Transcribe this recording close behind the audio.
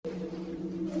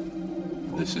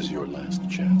This is your last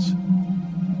chance.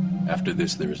 After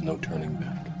this, there is no turning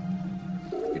back.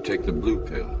 You take the blue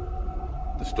pill.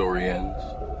 The story ends.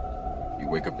 You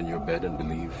wake up in your bed and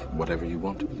believe whatever you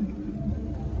want to believe.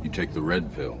 You take the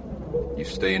red pill. You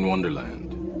stay in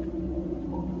Wonderland.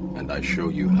 And I show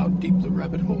you how deep the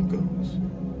rabbit hole goes.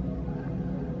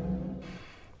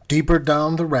 Deeper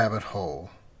Down the Rabbit Hole.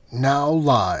 Now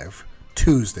live,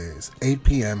 Tuesdays, 8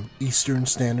 p.m. Eastern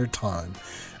Standard Time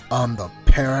on the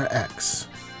Para X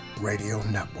Radio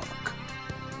Network.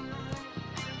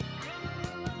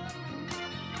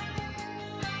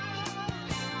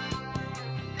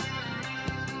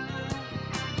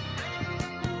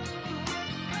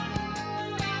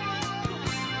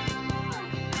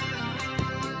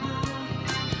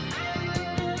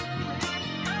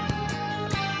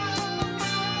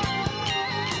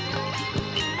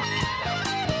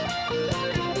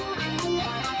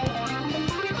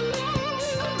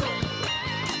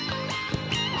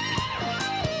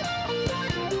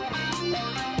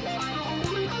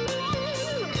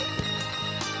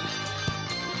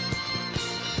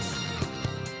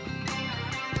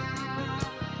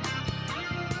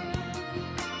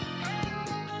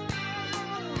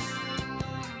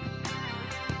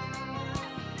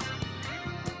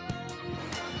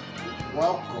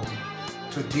 Welcome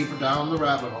to Deeper Down the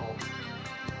Rabbit Hole.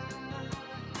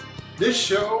 This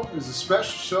show is a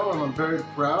special show, and I'm very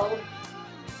proud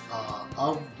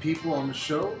of people on the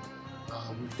show.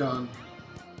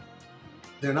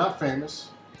 They're not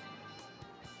famous,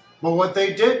 but what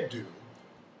they did do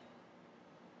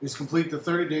is complete the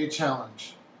 30-day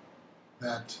challenge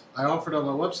that I offered on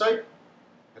my website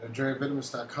at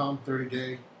AndreaVitamus.com,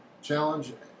 30-day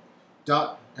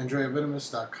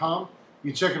challenge.AndreaVitamus.com.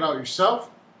 You check it out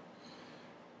yourself,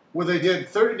 where they did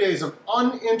 30 days of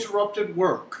uninterrupted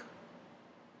work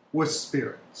with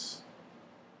spirits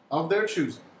of their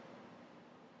choosing.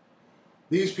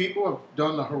 These people have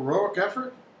done the heroic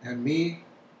effort, and me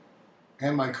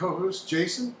and my co-host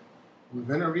Jason,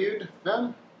 we've interviewed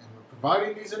them, and we're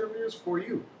providing these interviews for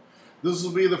you. This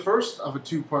will be the first of a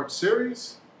two-part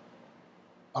series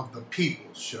of the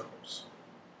People's Shows.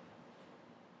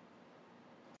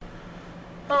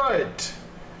 Alright,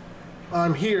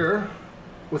 I'm here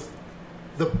with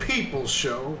the People's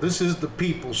Show. This is the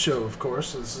People's Show, of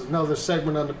course. This is another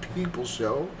segment on the People's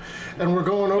Show. And we're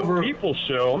going over... The People's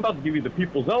Show? I'm about to give you the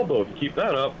People's Elbow if you keep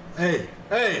that up. Hey,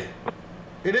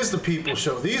 it is the People's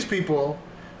Show. These people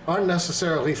aren't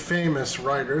necessarily famous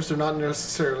writers. They're not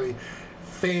necessarily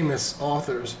famous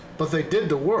authors, but they did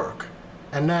the work.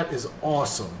 And that is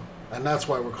awesome. And that's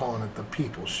why we're calling it the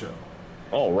People's Show.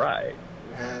 All right.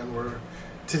 And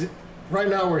right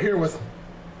now we're here with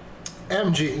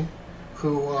MG,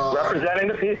 who... representing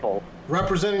the people.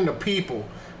 Representing the people.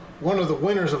 One of the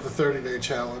winners of the 30-day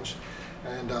challenge.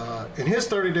 And in his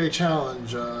 30-day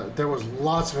challenge, there was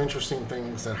lots of interesting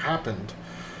things that happened.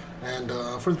 And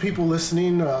for the people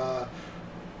listening to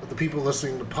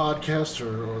podcasts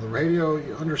or the radio,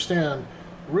 you understand,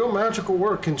 real magical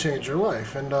work can change your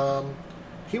life. And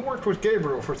he worked with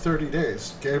Gabriel for 30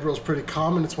 days. Gabriel's pretty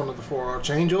common. It's one of the four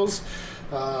archangels.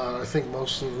 I think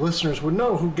most of the listeners would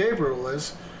know who Gabriel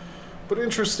is. But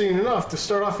interesting enough, to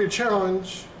start off your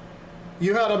challenge,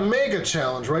 you had a mega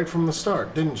challenge right from the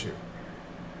start, didn't you?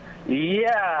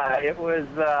 Yeah, it was.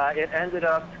 It ended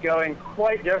up going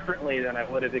quite differently than I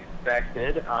would have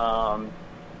expected.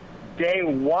 Day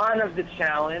one of the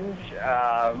challenge,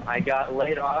 I got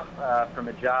laid off from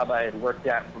a job I had worked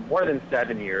at for more than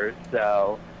 7 years.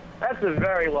 So that's a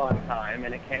very long time,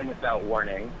 and it came without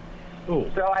warning. Ooh.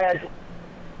 So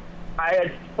I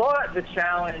had thought the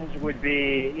challenge would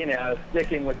be,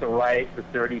 sticking with the right for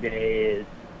 30 days,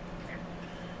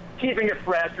 keeping it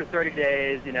fresh for 30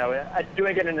 days,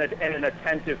 doing it in an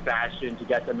attentive fashion to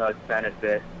get the most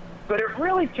benefit. But it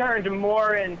really turned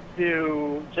more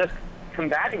into just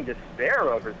combating despair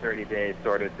over 30 days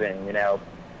sort of thing,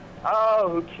 Oh,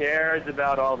 who cares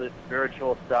about all this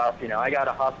spiritual stuff? I got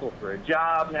to hustle for a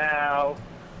job now.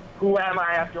 Who am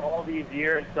I after all these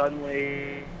years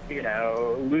suddenly,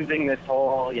 losing this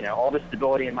whole, all the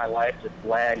stability in my life just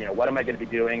fled, what am I going to be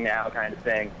doing now kind of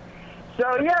thing.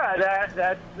 So, yeah,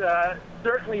 that's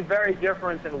certainly very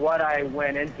different than what I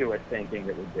went into it thinking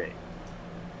it would be.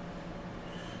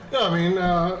 Yeah, I mean,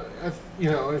 I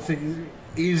think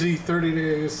easy 30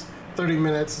 days, 30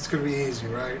 minutes, it's going to be easy,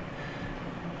 right?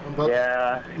 But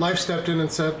yeah. Life stepped in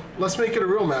and said, let's make it a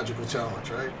real magical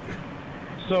challenge, right?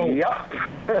 So, yep.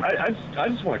 I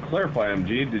just want to clarify,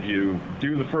 MG, did you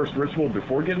do the first ritual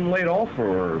before getting laid off,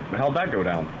 or how'd that go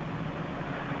down?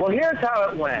 Well, here's how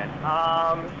it went.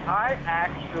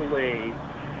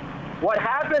 What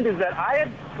happened is that I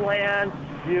had planned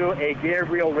to do a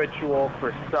Gabriel ritual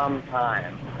for some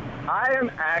time. I am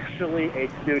actually a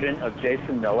student of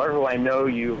Jason Miller, who I know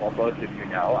you, well, both of you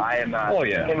know. I am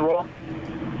enrolled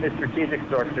in the strategic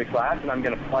sorcery class, and I'm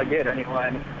going to plug it.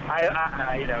 Anyone,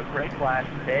 great class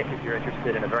to take if you're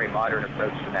interested in a very modern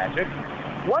approach to magic.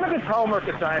 One of its homework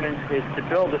assignments is to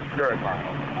build a spirit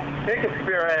bottle. Pick a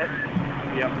spirit,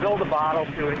 build a bottle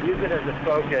to it, use it as a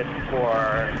focus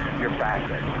for your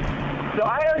practice. So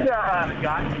I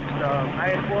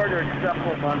had ordered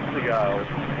several months ago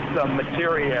some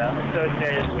materia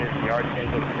associated with the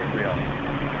Archangel Gabriel.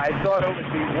 I thought it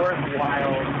would be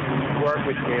worthwhile to work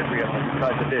with Gabriel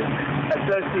because of his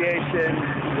association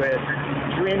with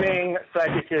dreaming,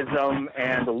 psychicism,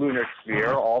 and the lunar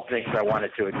sphere, all things I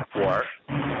wanted to explore.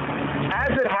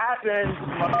 As it happened,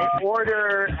 my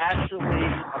order actually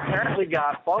apparently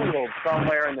got bungled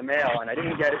somewhere in the mail, and I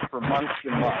didn't get it for months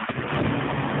and months.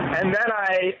 And then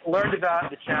I learned about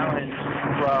the challenge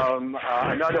from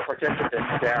another participant,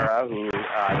 Sarah, who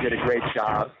did a great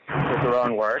job with her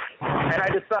own work. And I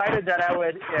decided that I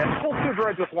would kill two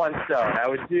birds with one stone. I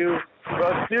would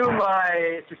both do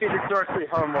my strategic sorcery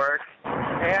homework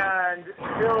and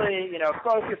really,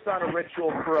 focus on a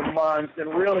ritual for a month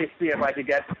and really see if I could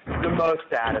get the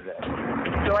most out of it.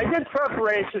 So I did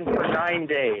preparation for 9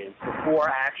 days before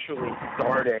actually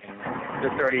starting the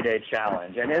 30-day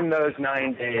challenge. And in those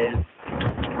 9 days,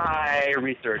 I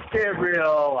researched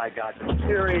Gabriel, I got the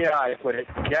materia, I put it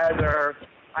together.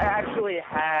 I actually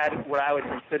had what I would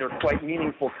consider quite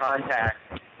meaningful contact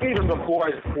even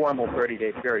before the formal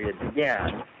 30-day period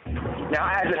began. Now,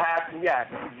 as it happened, yes,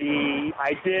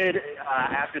 I did,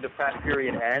 after the prep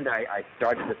period ended, I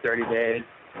started the 30 days.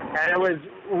 And it was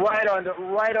right on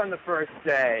the first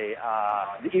day,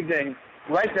 the evening,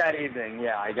 right that evening.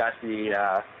 Yeah, I got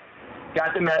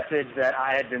the message that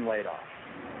I had been laid off.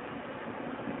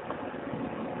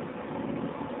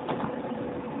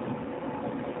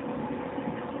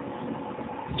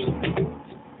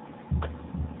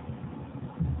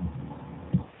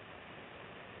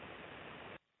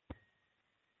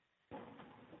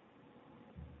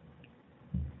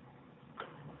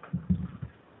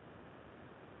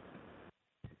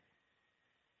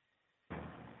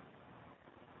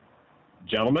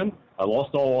 Gentlemen, I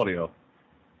lost all audio.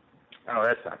 Oh,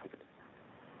 that's not good.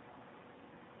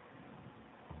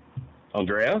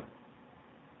 Andrea?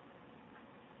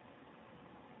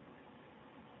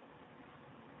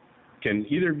 Can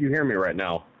either of you hear me right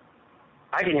now?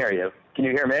 I can hear you. Can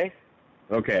you hear me?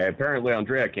 Okay, apparently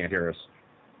Andrea can't hear us.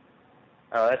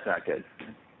 Oh, that's not good.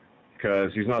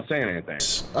 Because he's not saying anything.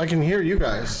 I can hear you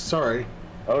guys. Sorry.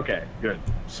 Okay, good.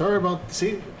 Sorry about,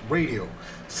 radio.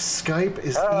 Skype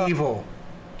is evil.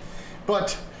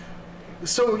 But,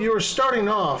 so you were starting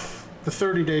off the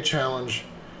 30-day challenge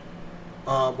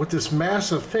with this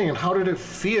massive thing, and how did it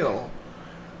feel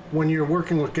when you're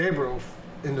working with Gabriel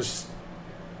in this,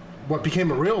 what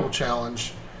became a real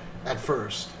challenge at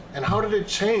first? And how did it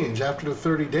change after the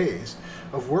 30 days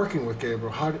of working with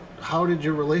Gabriel? How did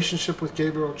your relationship with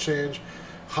Gabriel change?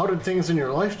 How did things in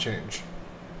your life change?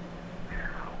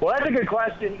 Well, that's a good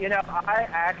question. I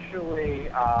actually,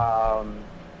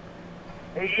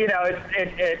 they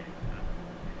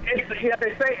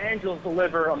say angels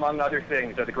deliver, among other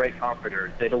things, are the great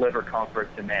comforters. They deliver comfort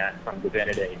to man from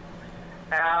divinity.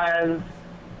 And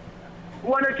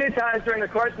one or two times during the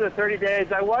course of the 30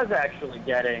 days, I was actually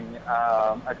getting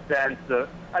a sense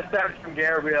from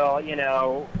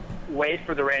Gabriel, wait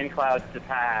for the rain clouds to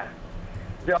pass.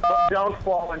 Don't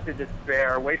fall into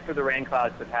despair. Wait for the rain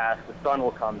clouds to pass. The sun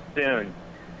will come soon.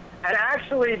 And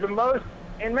actually,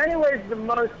 in many ways, the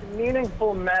most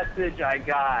meaningful message I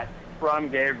got from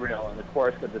Gabriel in the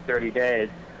course of the 30 days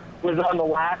was on the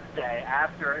last day.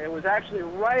 It was actually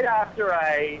right after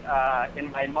I,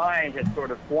 in my mind, had sort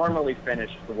of formally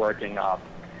finished the working up.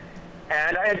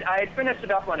 And I had finished it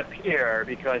up on a pier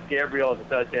because Gabriel is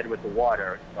associated with the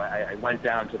water. So I went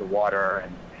down to the water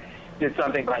and did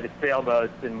something by the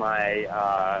sailboats in my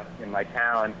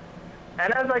town.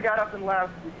 And as I got up and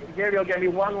left, Gabriel gave me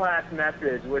one last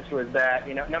message, which was that,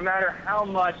 no matter how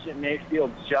much it may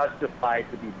feel justified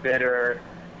to be bitter,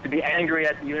 to be angry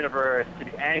at the universe, to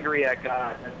be angry at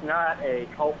God, that's not a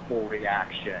helpful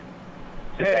reaction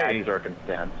to that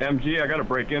circumstance. MG, I got to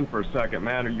break in for a second,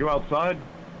 man. Are you outside?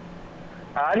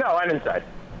 No, I'm inside.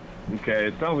 Okay,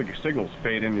 it sounds like your signal's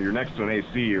fading. You're next to an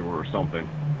AC or something.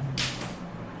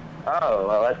 Oh,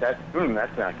 well, that's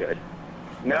not good.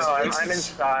 No, I'm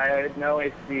inside. No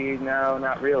AC. No,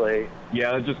 not really.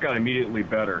 Yeah, it just got immediately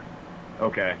better.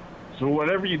 Okay. So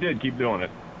whatever you did, keep doing it.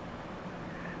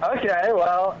 Okay,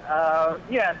 well,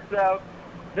 yeah, so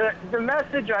the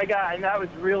message I got, and that was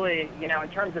really, in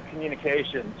terms of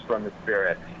communications from the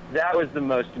spirit, that was the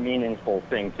most meaningful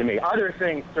thing to me. Other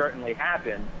things certainly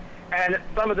happened, and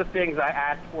some of the things I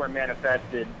asked for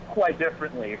manifested quite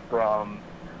differently from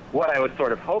what I was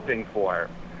sort of hoping for.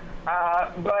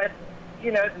 But,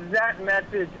 that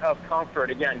message of comfort,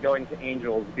 again, going to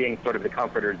angels, being sort of the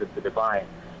comforters of the divine,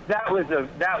 that was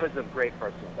of great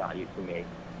personal value to me.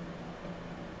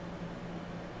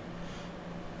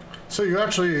 So you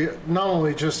actually not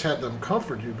only just had them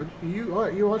comfort you, but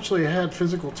you actually had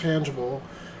physical, tangible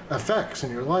effects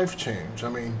in your life change. I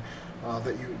mean,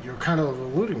 that you're kind of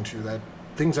alluding to, that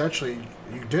things actually,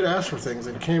 you did ask for things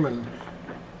that came in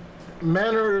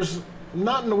manners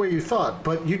not in the way you thought,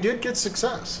 but you did get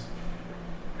success.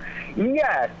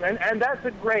 Yes, and that's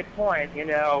a great point.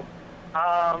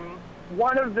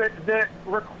 One of the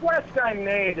requests I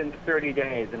made in the 30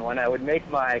 days, and when I would make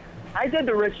I did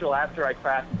the ritual after I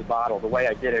crafted the bottle. The way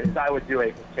I did it is I would do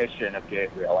a petition of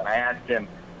Gabriel, and I asked him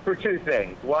for two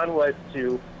things. One was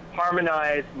to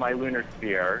harmonize my lunar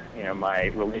sphere, my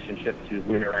relationship to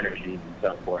lunar energies and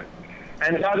so forth.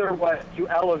 And the other was to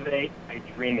elevate my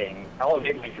dreams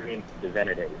to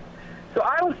divinity. So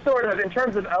I was sort of, in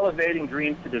terms of elevating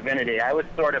dreams to divinity, I was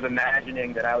sort of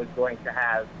imagining that I was going to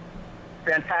have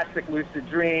fantastic lucid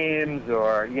dreams,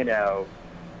 or,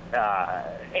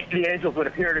 the angels would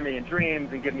appear to me in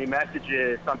dreams and give me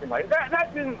messages, something like that.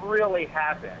 That didn't really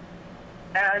happen.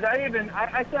 And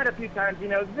I said a few times,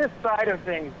 this side of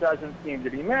things doesn't seem to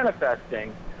be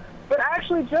manifesting. But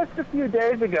actually, just a few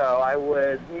days ago, I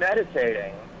was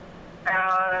meditating,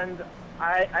 and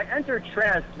I entered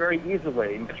trance very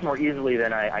easily, much more easily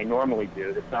than I normally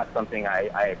do. That's not something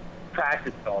I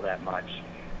practiced all that much.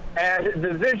 And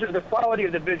the quality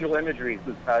of the visual imagery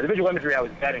I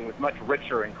was getting was much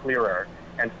richer and clearer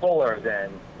and fuller than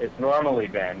it's normally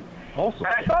been. Awesome.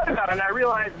 And I thought about it, and I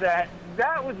realized that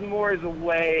was more the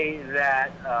way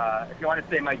that, if you want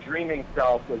to say, my dreaming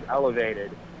self was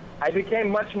elevated. I became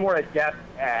much more adept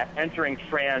at entering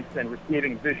trance and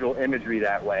receiving visual imagery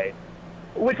that way,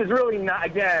 which is really not,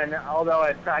 again, although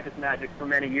I've practiced magic for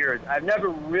many years, I've never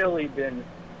really been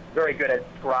very good at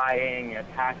scrying and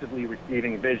passively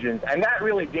receiving visions, and that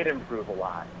really did improve a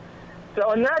lot.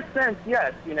 So in that sense,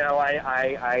 yes,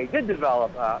 I did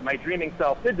develop, my dreaming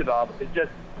self did develop. It's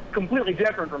just completely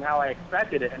different from how I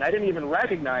expected it, and I didn't even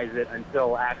recognize it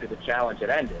until after the challenge had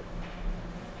ended.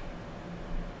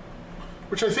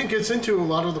 Which I think gets into a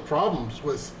lot of the problems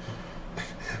with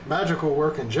magical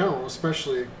work in general,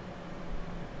 especially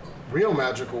real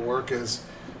magical work, is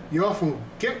you often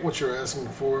get what you're asking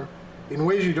for in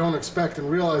ways you don't expect and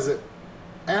realize it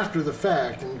after the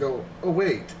fact and go, oh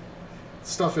wait,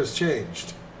 stuff has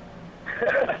changed.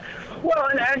 Well,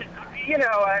 and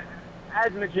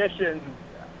as magicians,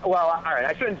 well, all right,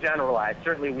 I shouldn't generalize.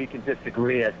 Certainly we can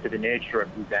disagree as to the nature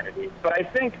of these entities. But I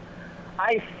think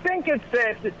it's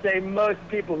safe to say most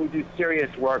people who do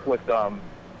serious work with them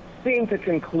seem to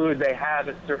conclude they have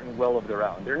a certain will of their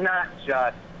own. They're not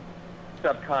just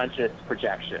subconscious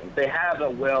projections. They have a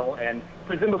will and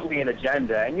presumably an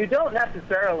agenda, and you don't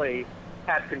necessarily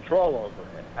have control over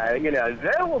it.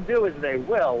 They will do as they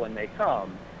will when they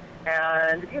come.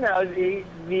 And,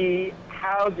 the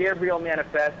how Gabriel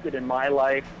manifested in my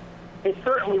life, it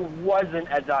certainly wasn't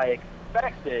as I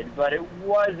expected, but it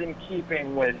was in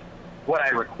keeping with what I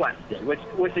requested, which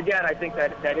again, I think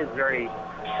that is very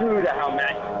true to how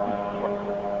magic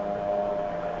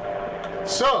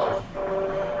works. So,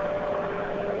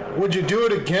 would you do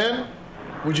it again?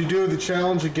 Would you do the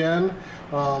challenge again,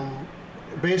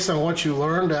 based on what you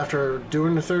learned after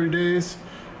doing the 30 days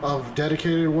of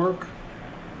dedicated work?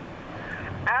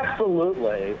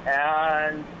 Absolutely.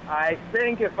 And I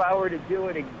think if I were to do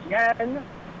it again,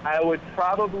 I would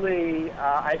probably,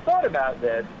 I thought about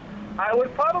this, I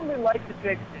would probably like to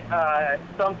pick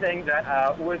something that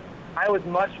I was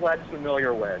much less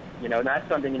familiar with. Not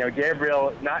something,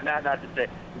 Gabriel, not to say, it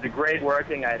was a great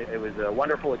working, it was a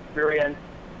wonderful experience.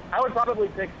 I would probably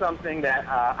pick something that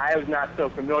I was not so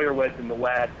familiar with in the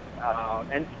West,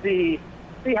 and see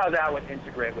how that would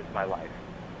integrate with my life.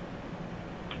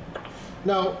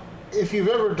 Now, if you've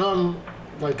ever done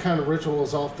like kind of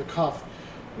rituals off the cuff,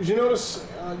 did you notice,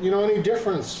 any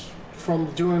difference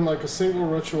from doing like a single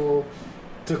ritual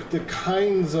to the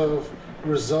kinds of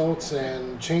results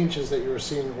and changes that you were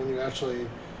seeing when you actually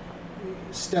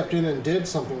stepped in and did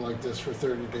something like this for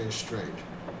 30 days straight?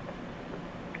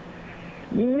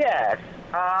 Yes.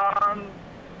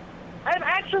 I've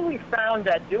actually found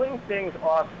that doing things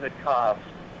off the cuff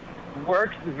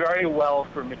works very well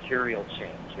for material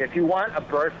change. If you want a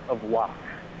burst of luck,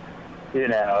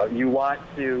 you want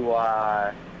to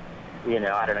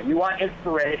I don't know, you want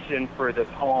inspiration for the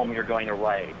poem you're going to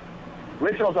write.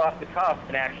 Rituals off the cuff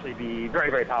can actually be very,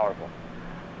 very powerful.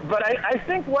 But I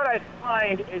think what I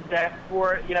find is that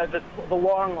for, the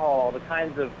long haul, the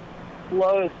kinds of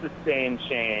slow, sustained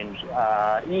change,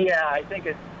 I think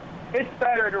it's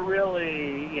better to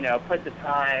really, put the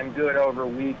time, do it over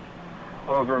weeks,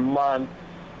 over months.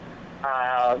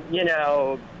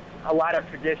 A lot of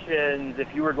traditions, if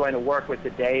you were going to work with the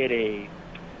deity,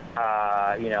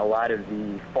 a lot of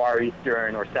the Far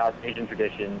Eastern or South Asian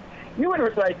traditions, you would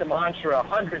recite the mantra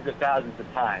hundreds of thousands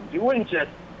of times. You wouldn't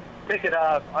just pick it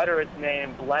up, utter its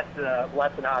name, bless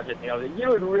an object. You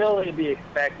would really be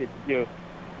expected to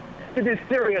do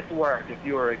serious work if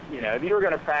you were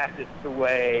going to practice the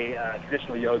way a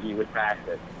traditional yogi would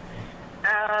practice.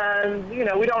 And we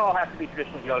don't all have to be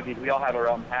traditional yogis. We all have our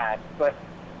own paths. But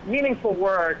meaningful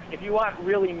work, if you want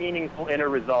really meaningful inner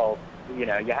results, you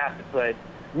have to put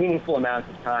meaningful amounts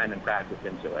of time and practice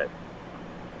into it.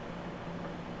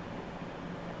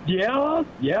 Yeah,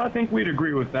 I think we'd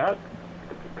agree with that.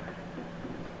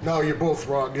 No, you're both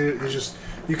wrong. You could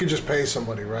just pay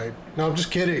somebody, right? No, I'm just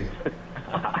kidding.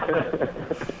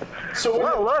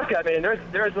 Well, look,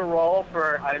 there's a role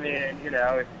for,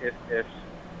 if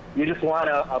you just want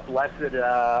a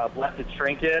blessed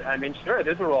trinket, sure,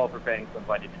 there's a role for paying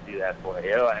somebody to do that for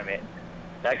you.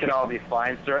 That can all be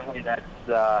fine. Certainly that's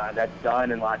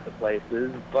done in lots of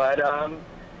places. But, in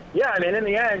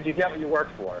the end, you get what you work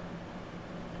for.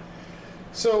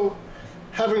 So,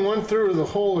 having went through the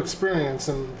whole experience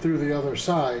and through the other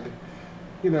side,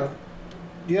 do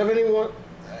you have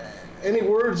any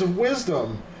words of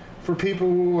wisdom for people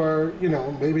who are,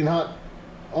 maybe not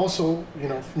also,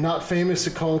 not famous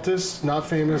occultists, not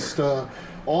famous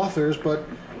authors, but,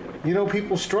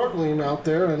 people struggling out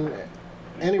there, and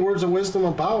any words of wisdom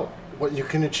about what you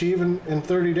can achieve in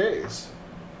 30 days?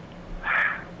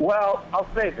 Well,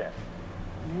 I'll say this.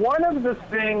 One of the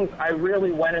things I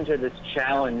really went into this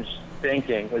challenge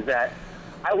thinking was that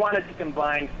I wanted to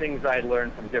combine things I'd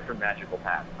learned from different magical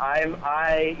paths. As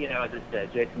I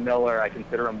said, Jason Miller, I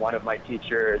consider him one of my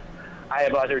teachers. I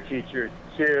have other teachers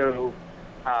too.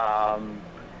 I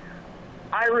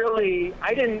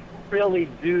didn't really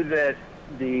do this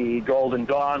the Golden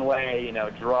Dawn way,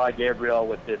 draw Gabriel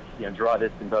with this, draw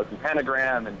this invoking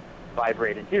pentagram and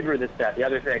vibrate in Hebrew, this, that, the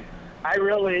other thing. I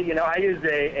really, I use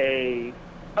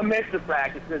a mix of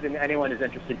practices, and anyone who's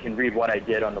interested can read what I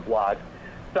did on the blog.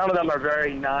 Some of them are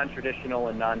very non-traditional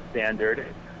and non-standard,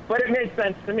 but it made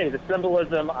sense to me. The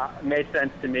symbolism made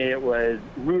sense to me. It was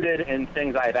rooted in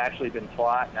things I have actually been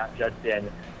taught, not just in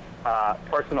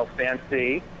personal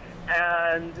fancy.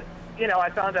 And,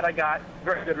 I found that I got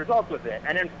very good results with it.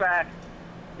 And in fact,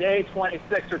 day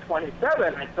 26 or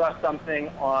 27, I saw something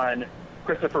on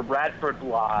Christopher Bradford's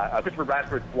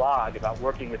blog about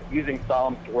using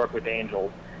Psalms to work with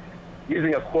angels,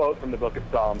 using a quote from the Book of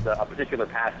Psalms, a particular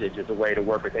passage as a way to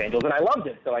work with angels, and I loved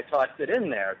it, so I tossed it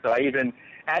in there. So I even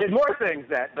added more things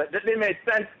but they made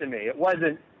sense to me. It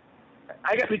wasn't,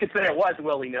 I guess we could say it was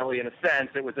willy-nilly in a sense.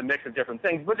 It was a mix of different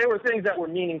things, but there were things that were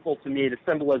meaningful to me. The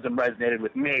symbolism resonated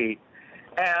with me,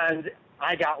 and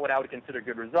I got what I would consider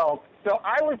good results. So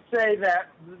I would say that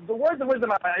the words of wisdom,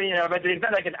 but the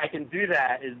extent I can do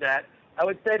that is that I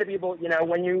would say to people,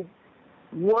 when you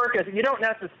work, you don't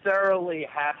necessarily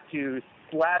have to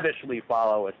slavishly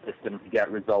follow a system to get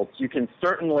results. You can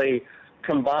certainly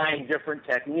combine different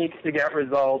techniques to get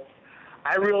results.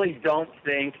 I really don't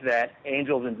think that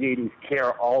angels and deities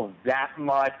care all that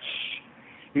much.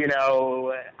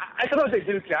 I suppose they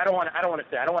do care. I don't want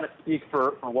to speak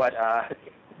for what.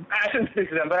 I shouldn't speak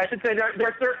to them, but I should say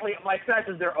they're certainly, my sense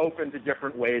is they're open to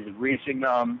different ways of reaching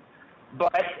them.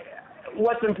 But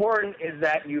what's important is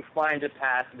that you find a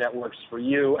path that works for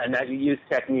you and that you use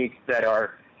techniques that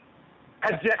are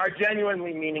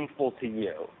genuinely meaningful to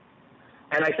you.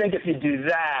 And I think if you do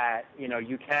that,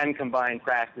 you can combine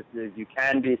practices, you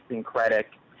can be syncretic,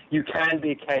 you can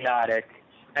be chaotic,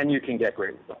 and you can get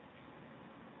great results.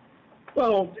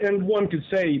 Well, and one could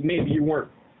say maybe you weren't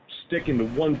sticking to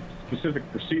one specific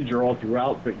procedure all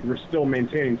throughout, but you were still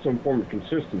maintaining some form of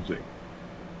consistency.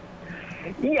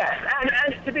 Yes,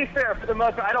 and to be fair, for the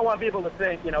most part, I don't want people to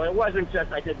think, it wasn't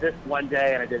just I did this one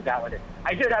day and I did that one day.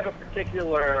 I did have a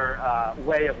particular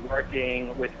way of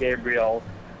working with Gabriel.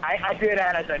 I did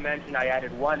add, as I mentioned, I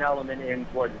added one element in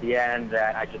towards the end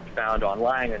that I just found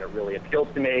online and it really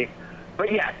appealed to me.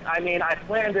 But yes, I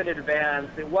planned it in advance.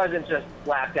 It wasn't just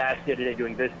slapdash today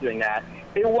doing this, doing that.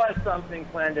 It was something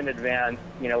planned in advance,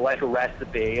 like a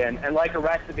recipe. And like a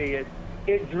recipe,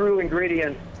 it drew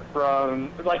ingredients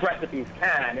from, like recipes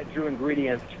can, it drew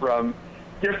ingredients from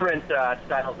different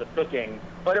styles of cooking.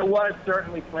 but it was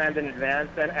certainly planned in advance,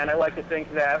 and I like to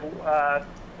think that, a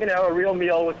real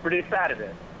meal was produced out of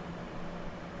it.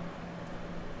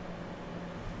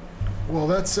 Well,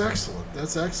 that's excellent.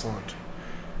 That's excellent.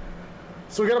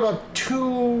 So we got about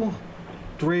 2,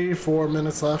 3, 4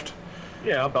 minutes left.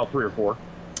 Yeah, about 3 or 4.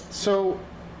 So,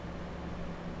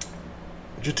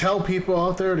 would you tell people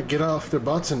out there to get off their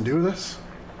butts and do this?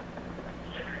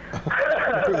 I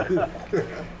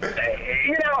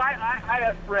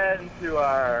have friends who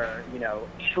are,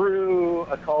 true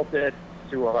occultists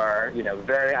who are,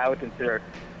 very, I would consider,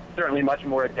 certainly much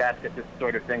more adept at this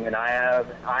sort of thing than I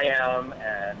am,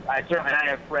 and I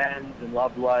have friends and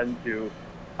loved ones who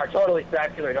are totally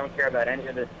secular, don't care about any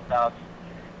of this stuff.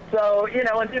 So,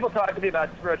 when people talk to me about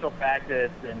spiritual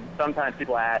practice, and sometimes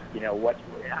people ask,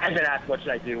 I've been asked, what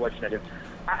should I do, what should I do?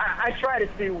 I try to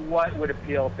see what would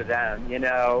appeal to them.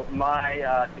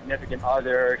 My significant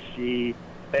other, she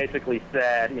basically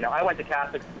said, I went to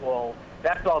Catholic school,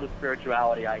 that's all the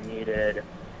spirituality I needed.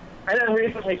 And then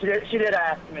recently she did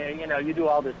ask me, you do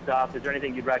all this stuff, is there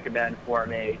anything you'd recommend for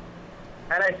me?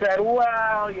 And I said,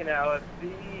 well,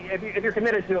 if you're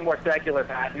committed to a more secular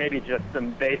path, maybe just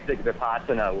some basic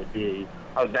Vipassana would be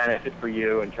of benefit for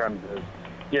you in terms of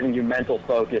giving you mental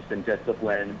focus and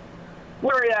discipline.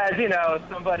 Whereas,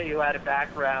 somebody who had a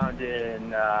background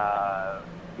in,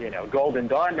 Golden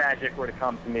Dawn magic were to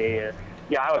come to me,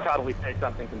 I would probably say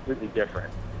something completely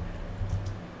different.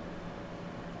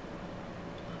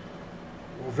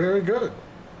 Well, very good.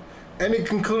 Any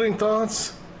concluding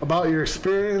thoughts about your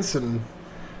experience and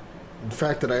the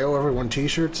fact that I owe everyone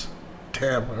T-shirts?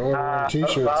 Damn, I owe everyone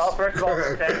T-shirts. Well, first of all,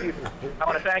 thank you. I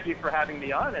want to thank you for having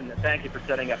me on, and thank you for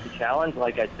setting up the challenge.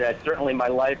 Like I said, certainly my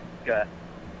life took an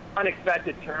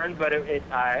unexpected turn, but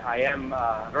I am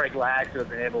very glad to have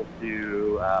been able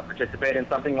to participate in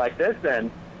something like this, and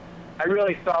I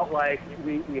really felt like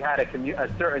we had a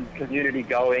certain community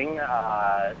going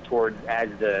towards, as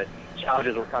the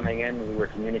challenges were coming in, we were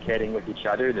communicating with each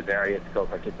other, the various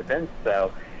co-participants.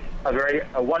 So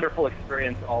a wonderful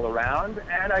experience all around.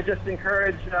 And I just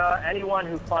encourage anyone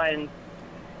who finds,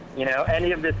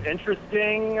 any of this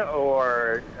interesting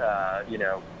or,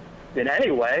 in any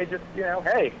way, just,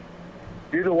 hey,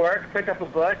 do the work, pick up a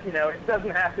book. It doesn't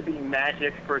have to be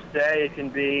magic per se. It can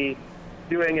be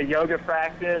doing a yoga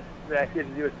practice that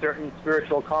gives you a certain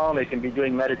spiritual calm. It can be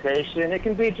doing meditation. It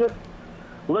can be just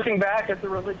looking back at the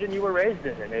religion you were raised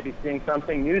in and maybe seeing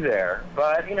something new there.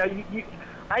 But,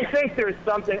 I think there's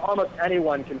something, almost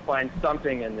anyone can find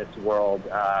something in this world,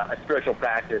 a spiritual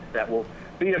practice that will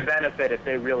be a benefit if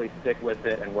they really stick with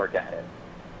it and work at it.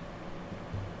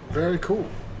 Very cool.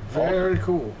 Very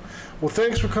cool. Well,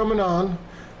 thanks for coming on.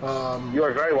 You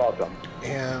are very welcome.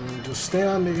 And just stay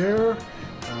on the air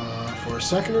for a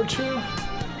second or two.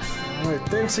 All right,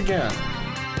 thanks again.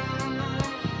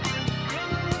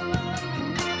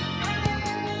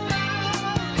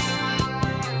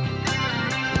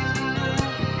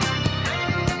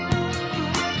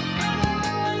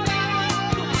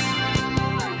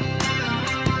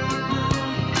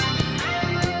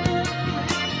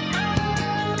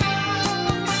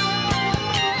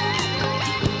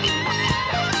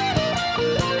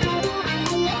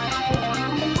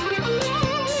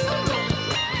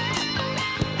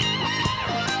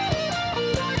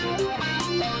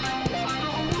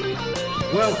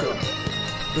 Welcome.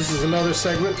 This is another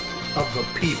segment of The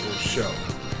People's Show.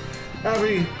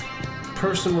 Every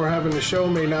person we're having the show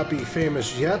may not be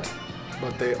famous yet,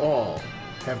 but they all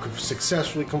have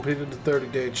successfully completed the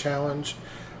 30-day challenge.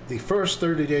 The first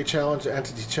 30-day challenge, the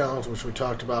Entity Challenge, which we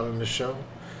talked about in the show.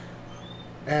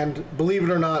 And believe it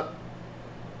or not,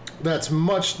 that's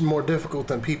much more difficult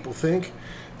than people think.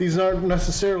 These aren't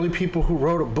necessarily people who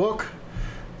wrote a book.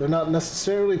 They're not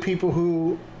necessarily people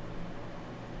who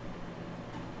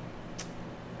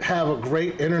have a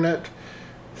great internet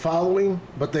following,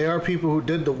 but they are people who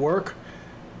did the work,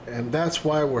 and that's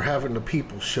why we're having the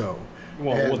People's Show.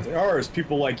 Well, what they are is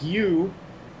people like you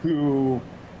who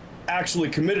actually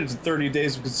committed to 30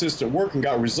 days of consistent work and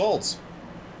got results.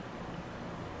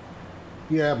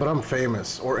 Yeah, but I'm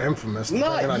famous or infamous.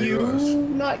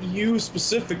 Not you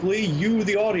specifically, you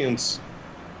the audience.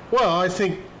 Well, I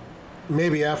think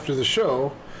maybe after the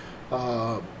show,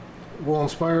 we'll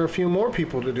inspire a few more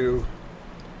people to do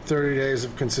 30 days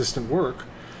of consistent work.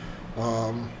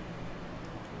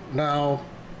 Now,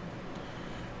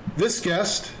 this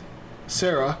guest,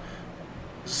 Sarah,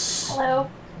 hello,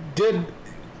 did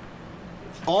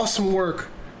awesome work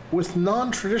with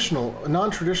non-traditional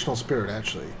spirit,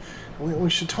 actually.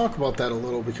 We should talk about that a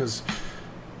little because,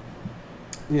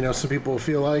 some people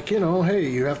feel like, hey,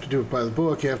 you have to do it by the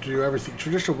book, you have to do everything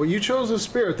traditional, but you chose a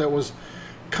spirit that was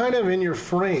kind of in your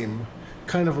frame,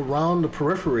 kind of around the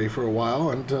periphery for a while,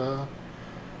 and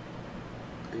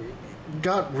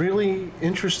got really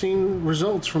interesting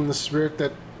results from the spirit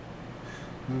that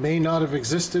may not have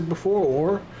existed before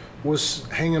or was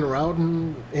hanging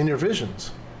around in your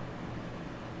visions.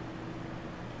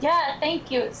 Yeah,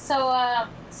 thank you. So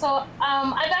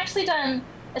I've actually done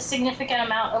a significant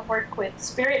amount of work with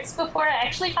spirits before. I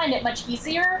actually find it much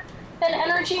easier than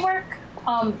energy work,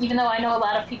 even though I know a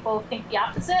lot of people think the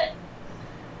opposite.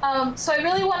 So I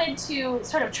really wanted to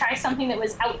sort of try something that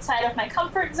was outside of my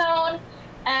comfort zone.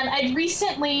 And I'd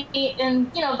recently,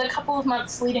 in the couple of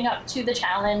months leading up to the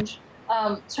challenge,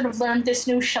 sort of learned this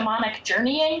new shamanic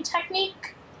journeying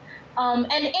technique. And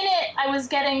in it, I was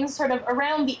getting sort of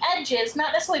around the edges,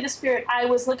 not necessarily the spirit I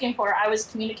was looking for, I was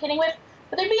communicating with,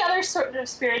 but there'd be other sort of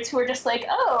spirits who were just like,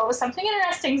 oh, something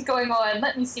interesting's going on,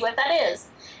 let me see what that is.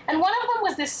 And one of them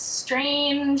was this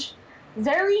strange,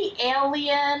 very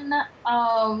alien,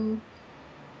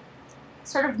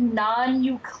 sort of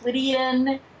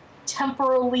non-Euclidean,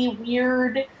 temporally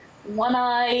weird,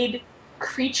 one-eyed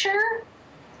creature.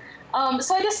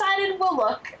 So I decided, well,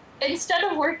 look, instead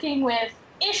of working with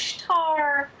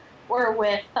Ishtar or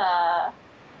with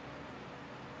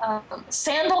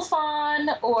Sandalphon,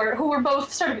 or who were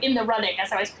both sort of in the running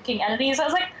as I was picking entities, I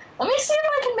was like, let me see if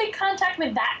I can make contact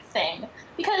with that thing,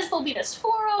 because there'll be this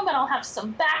forum and I'll have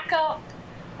some backup,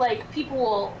 like people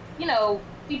will,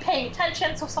 be paying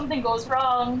attention, so if something goes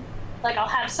wrong, like I'll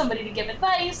have somebody to give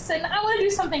advice, and I want to do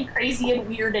something crazy and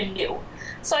weird and new.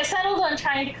 So I settled on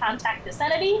trying to contact this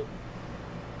entity.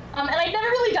 And I'd never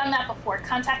really done that before,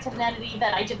 contacted an entity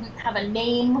that I didn't have a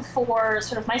name for.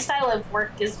 Sort of my style of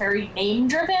work is very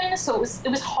name-driven, so it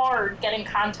was hard getting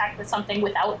contact with something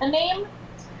without a name.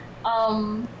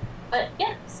 But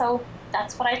yeah, so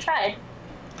that's what I tried.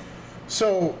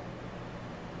 So,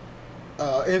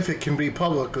 if it can be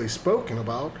publicly spoken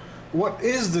about, what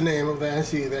is the name of the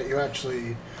entity that you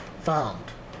actually found?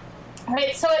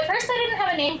 Right, so at first I didn't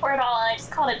have a name for it all, and I just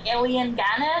called it Alien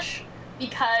Ganesh,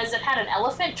 because it had an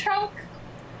elephant trunk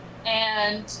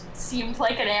and seemed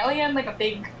like an alien, like a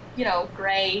big,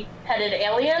 gray-headed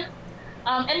alien.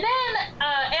 And then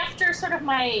after sort of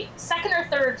my second or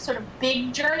third sort of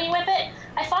big journey with it,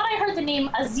 I thought I heard the name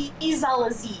Aziz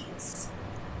al-Aziz.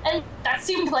 And that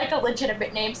seemed like a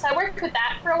legitimate name, so I worked with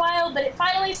that for a while, but it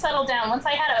finally settled down. Once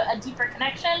I had a deeper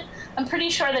connection, I'm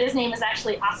pretty sure that his name is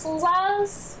actually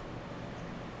Aselzaz.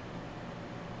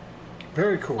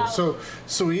 Very cool.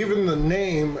 So even the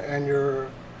name and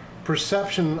your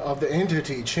perception of the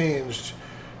entity changed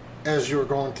as you were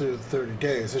going through the 30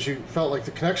 days. As you felt like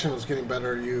the connection was getting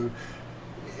better,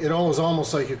 it was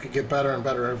almost like you could get better and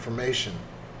better information.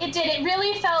 It did. It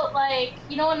really felt like,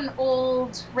 on an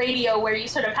old radio where you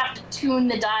sort of have to tune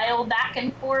the dial back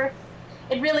and forth.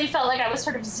 It really felt like I was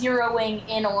sort of zeroing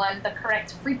in on the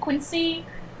correct frequency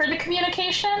for the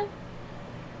communication.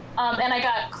 And I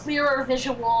got clearer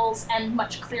visuals and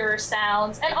much clearer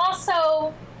sounds. And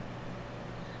also,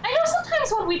 I know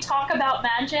sometimes when we talk about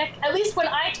magic, at least when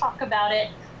I talk about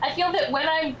it, I feel that when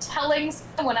I'm telling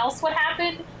someone else what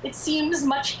happened, it seems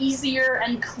much easier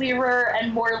and clearer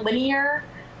and more linear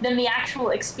than the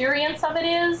actual experience of it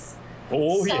is.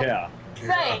 Oh, yeah.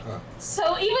 Right.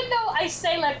 So even though I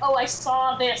say, like, oh, I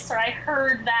saw this or I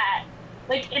heard that,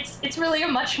 like, it's really a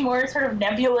much more sort of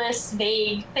nebulous,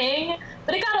 vague thing,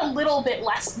 but it got a little bit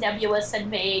less nebulous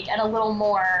and vague and a little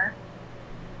more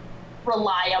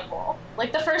reliable.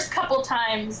 Like, the first couple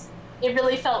times, it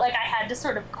really felt like I had to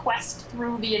sort of quest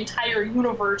through the entire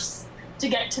universe to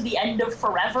get to the end of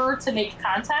forever to make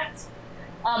contact.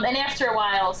 And after a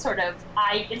while, sort of,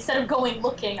 instead of going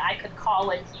looking, I could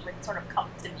call and he would sort of come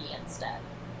to me instead.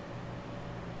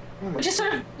 Which is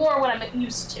sort of more what I'm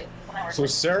used to when I work. So,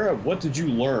 Sarah, what did you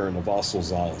learn of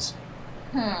Aselzaz?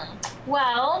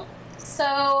 Well,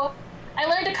 so I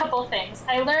learned a couple things.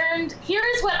 Here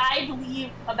is what I believe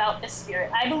about this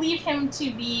spirit. I believe him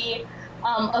to be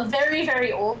a very,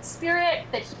 very old spirit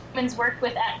that humans worked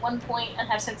with at one point and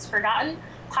have since forgotten.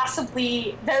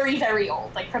 Possibly very, very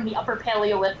old, like from the Upper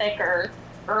Paleolithic or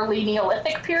early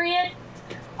Neolithic period.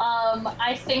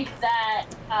 I think that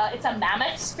it's a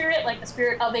mammoth spirit, like the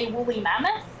spirit of a woolly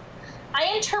mammoth.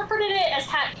 I interpreted it as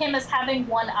him as having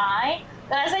one eye,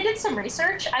 but as I did some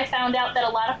research, I found out that a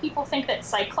lot of people think that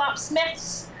Cyclops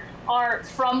myths are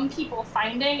from people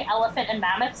finding elephant and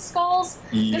mammoth skulls.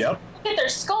 Yep. If you look at their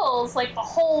skulls, like the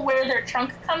hole where their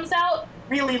trunk comes out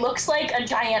really looks like a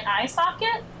giant eye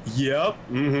socket. Yep.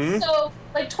 Mm-hmm. So,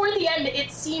 like, toward the end, it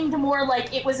seemed more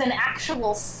like it was an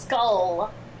actual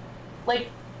skull. Like,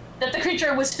 that the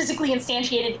creature was physically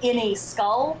instantiated in a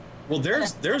skull Well,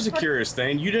 there's a curious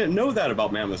thing. You didn't know that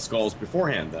about mammoth skulls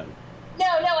beforehand, then? No,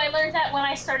 I learned that when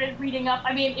I started reading up.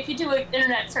 I mean, if you do an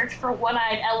internet search for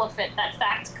one-eyed elephant, that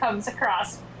fact comes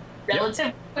across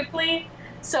relatively quickly.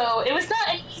 So it was not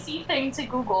an easy thing to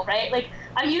Google, right? Like,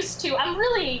 I'm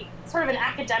really sort of an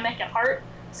academic at heart.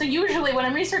 So usually when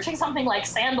I'm researching something like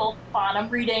Sandalphon, I'm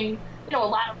reading, a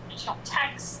lot of original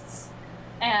texts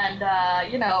and,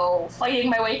 fighting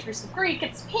my way through some Greek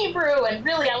and some Hebrew. And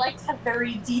really, I like to have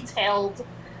very detailed,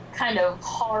 kind of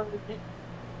hard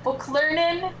book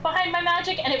learning behind my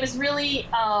magic, and it was really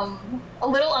a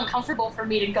little uncomfortable for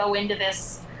me to go into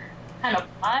this kind of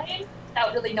blind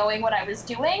without really knowing what I was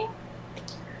doing.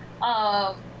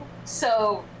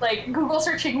 So, like, Google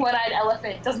searching one-eyed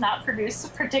elephant does not produce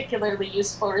particularly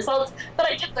useful results, but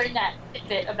I did learn that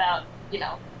bit about,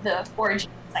 the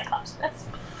origin of Cyclops myths.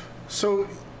 So,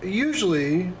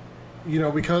 usually,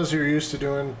 because you're used to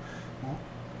doing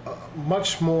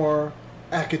much more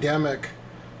academic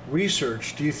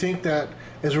research, do you think that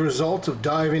as a result of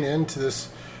diving into this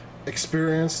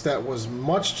experience that was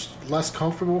much less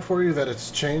comfortable for you, that it's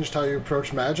changed how you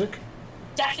approach magic?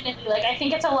 Definitely. Like, I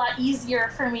think it's a lot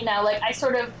easier for me now. Like, I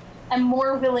sort of am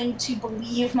more willing to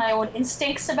believe my own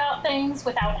instincts about things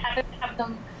without having to have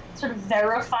them sort of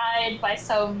verified by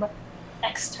some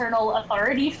external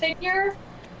authority figure.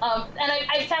 And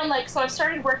I found, so I've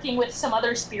started working with some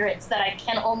other spirits that I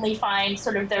can only find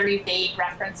sort of very vague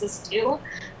references to,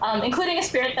 including a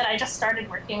spirit that I just started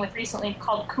working with recently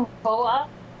called Kuvoa,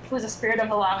 who is a spirit of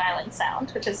the Long Island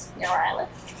Sound, which is near where I live.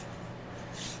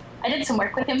 I did some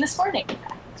work with him this morning, in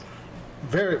fact.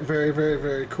 Very, very, very,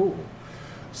 very cool.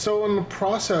 So in the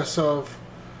process of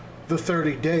the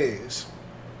 30 days,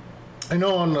 I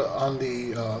know on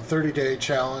the 30-day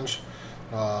challenge,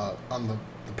 on the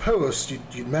post,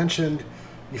 you mentioned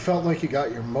you felt like you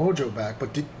got your mojo back,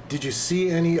 but did you see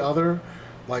any other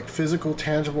physical,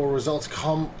 tangible results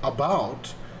come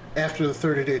about after the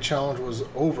 30-day challenge was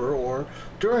over or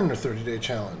during the 30-day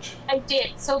challenge? I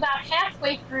did. So about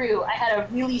halfway through, I had a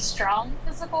really strong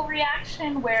physical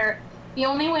reaction where the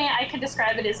only way I could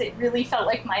describe it is it really felt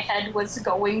like my head was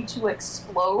going to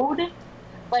explode.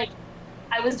 Like,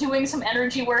 I was doing some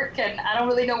energy work, and I don't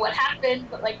really know what happened,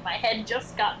 but, my head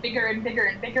just got bigger and bigger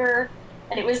and bigger,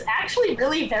 and it was actually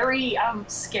really very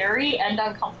scary and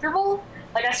uncomfortable.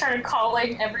 Like, I started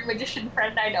calling every magician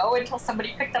friend I know until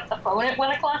somebody picked up the phone at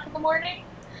 1 o'clock in the morning,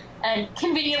 and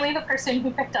conveniently the person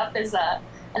who picked up is an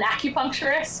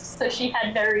acupuncturist, so she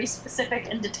had very specific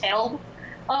and detailed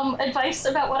advice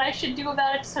about what I should do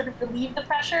about it to sort of relieve the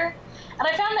pressure. And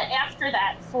I found that after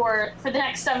that, for the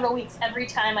next several weeks, every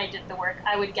time I did the work,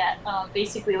 I would get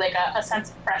basically a sense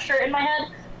of pressure in my head.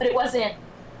 But it wasn't,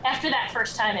 after that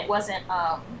first time, it wasn't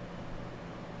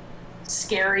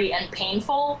scary and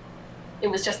painful. It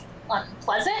was just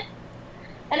unpleasant.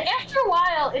 And after a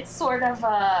while, it sort of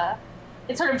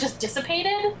just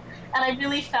dissipated. And I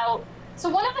really felt, so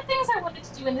one of the things I wanted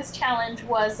to do in this challenge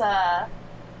was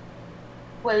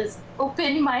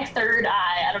open my third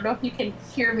eye. I don't know if you can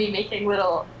hear me making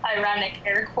little ironic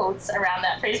air quotes around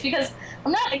that phrase, because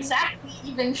I'm not exactly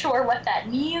even sure what that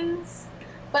means,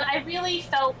 but I really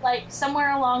felt like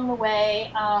somewhere along the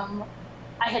way, I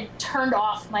had turned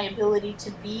off my ability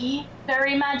to be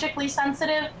very magically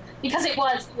sensitive, because it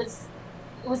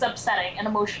was upsetting and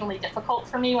emotionally difficult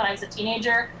for me when I was a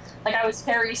teenager. Like, I was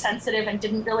very sensitive and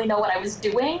didn't really know what I was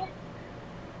doing,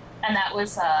 and that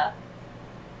was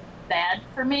bad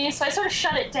for me, so I sort of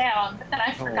shut it down, but then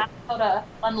I forgot how to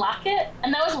unlock it,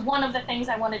 and that was one of the things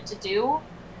I wanted to do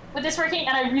with this working,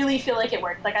 and I really feel like it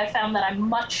worked. Like, I found that I'm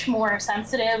much more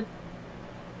sensitive.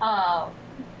 I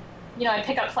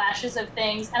pick up flashes of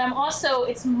things, and I'm also,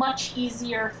 it's much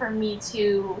easier for me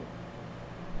to,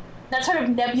 that sort of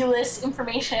nebulous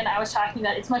information I was talking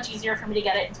about, it's much easier for me to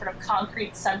get it in sort of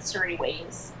concrete sensory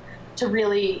ways, to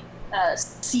really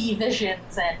see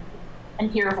visions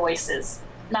and hear voices.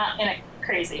 Not in a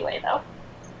crazy way, though.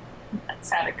 That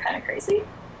sounded kind of crazy.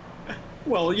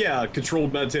 Well, yeah,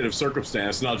 controlled meditative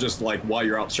circumstance, not just while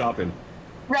you're out shopping.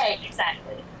 Right,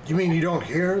 exactly. You mean you don't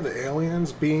hear the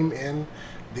aliens beam in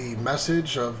the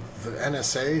message of the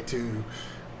NSA to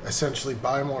essentially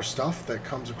buy more stuff that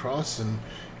comes across in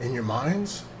your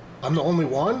minds? I'm the only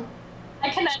one? I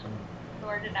cannot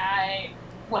nor deny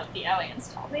what the aliens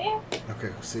tell me. Okay,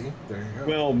 see? There you go.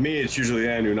 Well, me, it's usually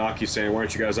the Anunnaki saying, why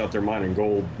aren't you guys out there mining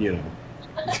gold,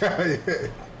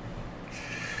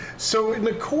 So in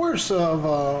the course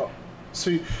of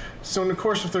so in the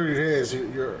course of 30 days,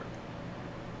 you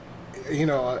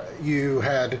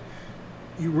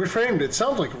reframed, it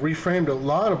sounds like reframed a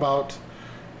lot about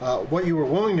what you were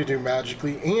willing to do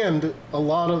magically, and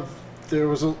there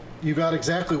was you got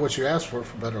exactly what you asked for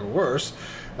better or worse.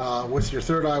 With your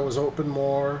third eye was open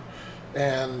more,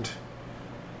 and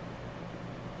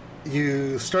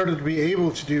you started to be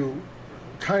able to do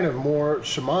kind of more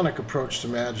shamanic approach to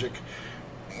magic,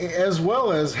 as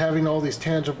well as having all these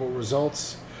tangible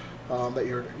results that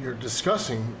you're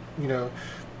discussing. You know,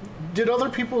 did other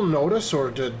people notice,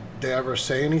 or did they ever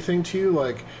say anything to you,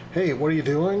 like, "Hey, what are you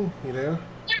doing?" You know?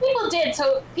 Yeah, people did.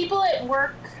 So people at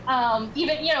work,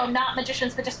 even not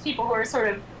magicians, but just people who are sort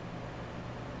of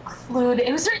clued.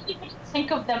 It was certainly people who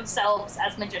think of themselves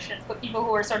as magicians, but people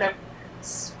who are sort of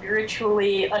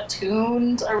spiritually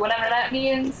attuned, or whatever that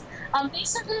means. They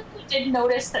certainly did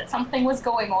notice that something was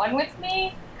going on with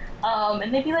me,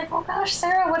 and they'd be like, "Oh gosh,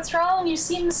 Sarah, what's wrong? You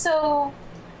seem so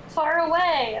far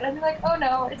away." And I'd be like, "Oh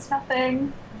no, it's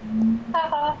nothing."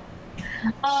 Haha.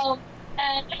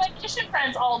 And my magician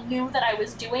friends all knew that I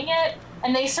was doing it,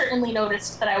 and they certainly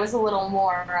noticed that I was a little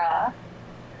more,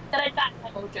 that I'd gotten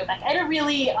my mojo back. I had a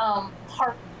really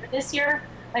hard year this year.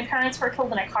 My parents were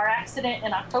killed in a car accident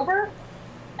in October,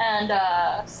 and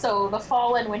so the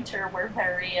fall and winter were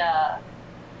very,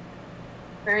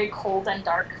 very cold and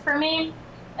dark for me.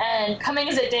 And coming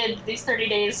as it did, these 30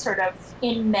 days sort of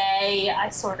in May, I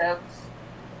sort of,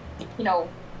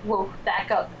 woke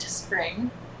back up to spring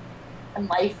and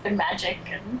life and magic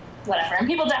and whatever. And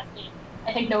people definitely,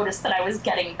 I think, noticed that I was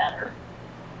getting better.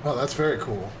 Oh, that's very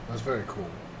cool. That's very cool.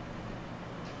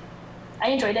 I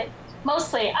enjoyed it.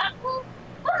 Mostly. I don't know.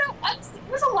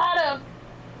 There was a lot of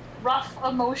rough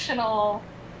emotional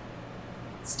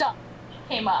stuff that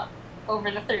came up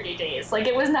over the 30 days. Like,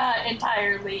 it was not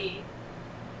entirely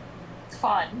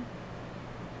fun.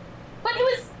 But it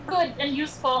was good and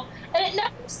useful. And it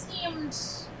never seemed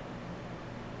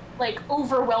like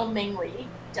overwhelmingly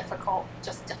difficult,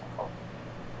 just difficult.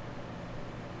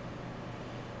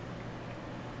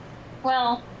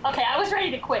 Well, okay, I was ready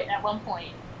to quit at one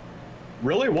point.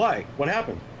 Really? Why? What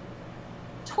happened?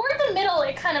 Toward the middle,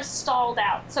 it kind of stalled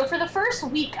out. So for the first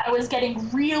week, I was getting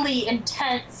really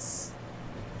intense.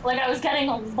 Like, I was getting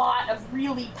a lot of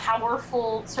really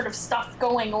powerful sort of stuff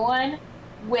going on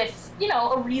with,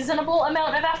 a reasonable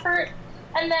amount of effort.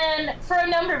 And then, for a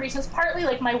number of reasons, partly,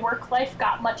 like, my work life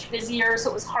got much busier, so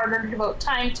it was harder to devote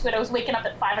time to it. I was waking up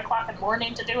at 5 o'clock in the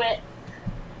morning to do it.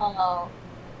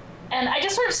 And I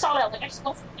just sort of stalled out. Like, I just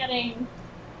wasn't getting,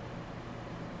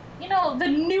 the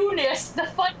newness, the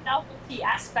fun novelty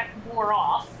aspect wore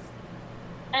off.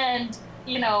 And,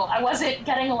 I wasn't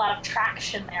getting a lot of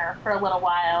traction there for a little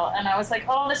while. And I was like,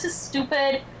 oh, this is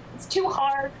stupid. It's too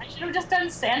hard. I should have just done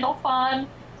Sandalphon.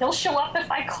 He'll show up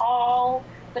if I call.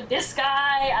 But this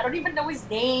guy, I don't even know his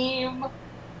name.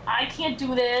 I can't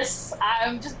do this.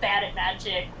 I'm just bad at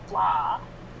magic. Blah.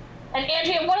 And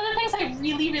Andrea, one of the things I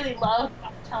really, really loved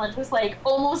about the challenge was, like,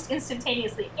 almost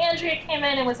instantaneously, Andrea came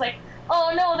in and was like,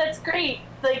 "Oh no, that's great.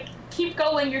 Like, keep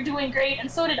going. You're doing great."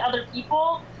 And so did other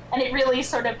people. And it really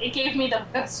it gave me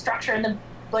the structure and the,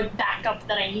 like, backup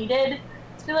that I needed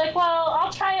to be like, well,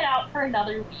 I'll try it out for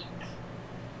another week.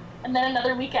 And then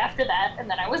another week after that, and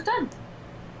then I was done.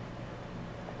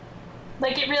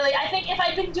 Like, it really, I think if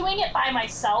I'd been doing it by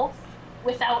myself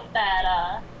without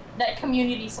that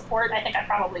community support, I think I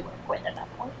probably would have quit at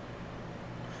that point.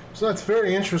 So that's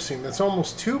very interesting. That's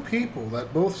almost two people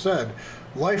that both said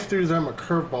life threw them a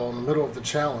curveball in the middle of the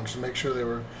challenge to make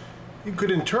sure you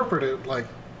could interpret it like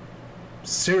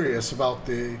serious about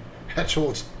the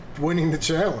actual winning the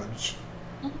challenge.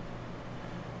 Mm-hmm.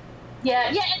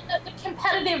 Yeah, and the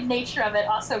competitive nature of it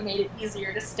also made it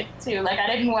easier to stick to. Like, I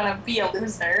didn't want to be a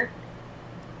loser.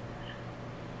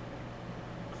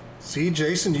 See,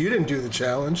 Jason, you didn't do the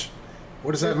challenge.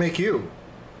 What does that make you?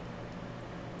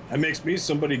 That makes me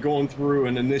somebody going through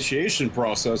an initiation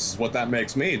process is what that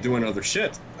makes me, doing other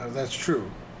shit. That's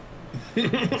true.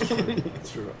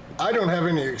 That's true. I don't have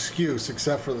any excuse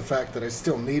except for the fact that I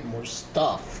still need more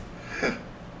stuff.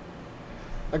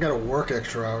 I gotta work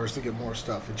extra hours to get more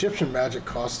stuff. Egyptian magic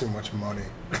costs too much money.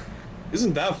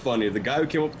 Isn't that funny? The guy who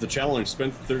came up with the challenge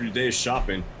spent 30 days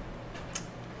shopping.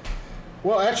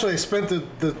 Well, actually, I spent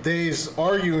the days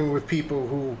arguing with people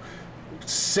who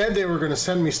said they were going to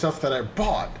send me stuff that I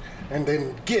bought and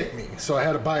didn't get me, so I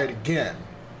had to buy it again.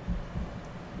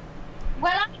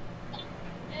 When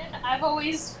I've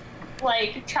always,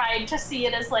 like, tried to see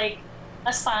it as, like,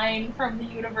 a sign from the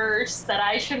universe that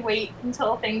I should wait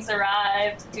until things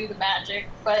arrive to do the magic,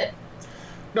 but...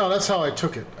 No, that's how I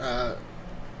took it.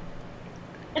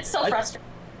 It's so frustrating.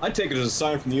 I take it as a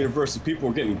sign from the universe that people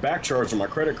were getting back charged on my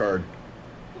credit card.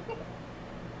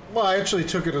 Well, I actually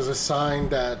took it as a sign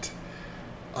that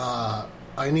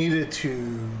I needed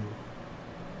to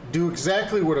do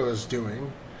exactly what I was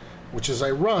doing, which is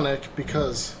ironic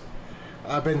because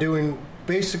I've been doing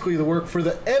basically the work for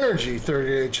the energy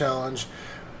 30-day challenge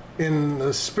in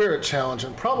the spirit challenge,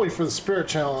 and probably for the spirit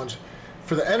challenge,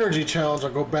 for the energy challenge,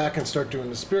 I'll go back and start doing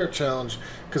the spirit challenge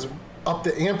because up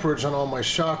the amperage on all my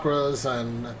chakras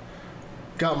and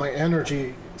got my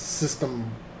energy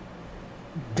system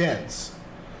dense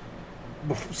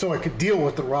so I could deal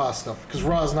with the raw stuff, because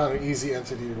raw is not an easy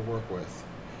entity to work with.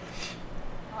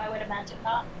 Oh, I would imagine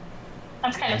not.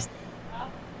 I'm kind of.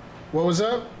 What was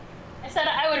that? I said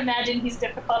I would imagine he's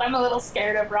difficult. I'm a little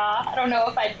scared of raw. I don't know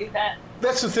if I'd do that.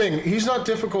 That's the thing. He's not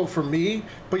difficult for me,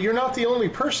 but you're not the only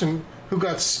person who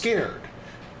got scared.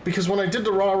 Because when I did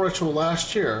the raw ritual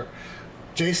last year,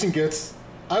 Jason gets,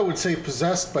 I would say,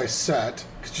 possessed by Set,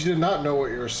 because you did not know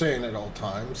what you were saying at all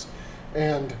times.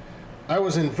 And I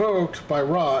was invoked by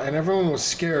Ra, and everyone was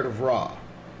scared of Ra.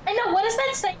 I know. What is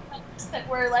that saying about us that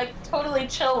we're like totally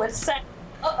chill with Set?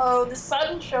 Uh-oh, the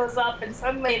sun shows up, and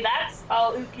suddenly that's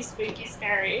all ooky spooky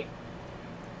scary.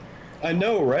 I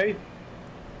know, right?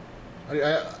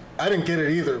 I didn't get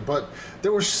it either, but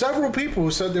there were several people who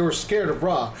said they were scared of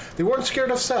Ra. They weren't scared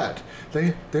of Set.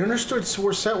 They understood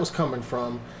where Set was coming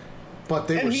from, but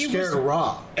they were scared of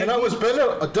Ra. And I was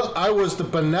the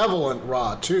benevolent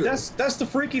Ra too. That's the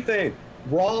freaky thing.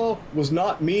 Ra was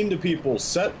not mean to people.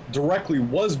 Set directly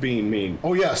was being mean.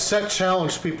 Oh yeah, Set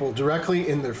challenged people directly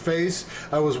in their face.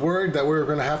 I was worried that we were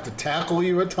going to have to tackle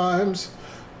you at times.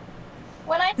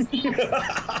 When I see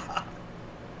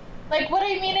like, what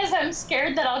I mean is I'm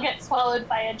scared that I'll get swallowed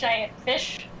by a giant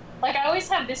fish. Like, I always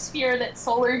have this fear that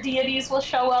solar deities will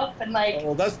show up and, like...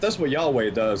 Well, that's what Yahweh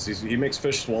does. He makes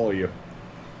fish swallow you.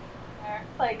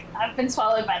 Like, I've been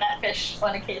swallowed by that fish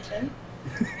on occasion.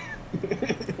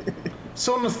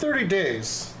 So in the 30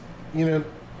 days, you know,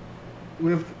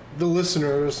 with the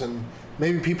listeners and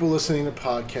maybe people listening to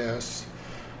podcasts,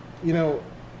 you know,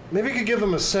 maybe you could give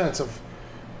them a sense of,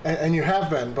 and you have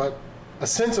been, but a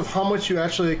sense of how much you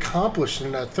actually accomplished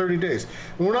in that 30 days.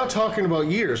 And we're not talking about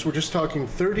years, we're just talking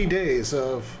 30 days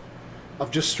of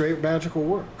just straight magical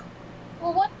work.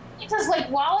 Well, because, like,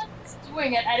 while I was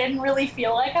doing it, I didn't really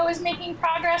feel like I was making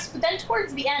progress, but then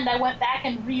towards the end, I went back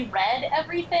and reread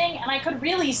everything, and I could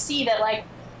really see that, like,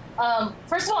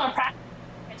 first of all, in practice,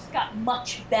 I just got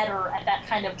much better at that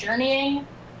kind of journeying.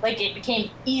 Like, it became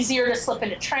easier to slip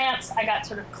into trance. I got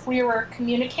sort of clearer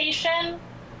communication.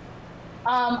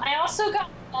 I also got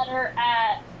better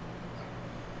at,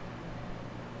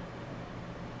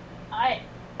 I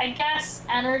guess,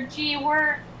 energy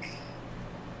work.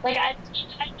 Like,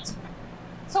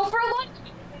 so for a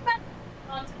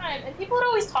long time, and people would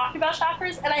always talk about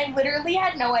chakras, and I literally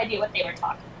had no idea what they were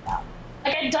talking about.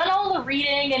 Like, I'd done all the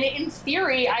reading, and in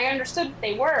theory, I understood what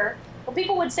they were, but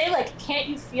people would say, like, can't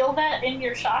you feel that in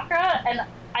your chakra? And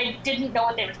I didn't know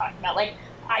what they were talking about. Like,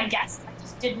 I guess I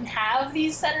just didn't have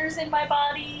these centers in my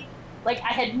body. Like,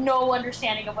 I had no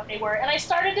understanding of what they were. And I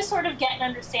started to sort of get an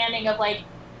understanding of, like,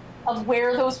 of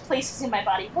where those places in my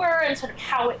body were and sort of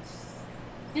how it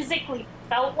physically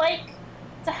felt like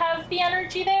to have the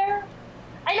energy there.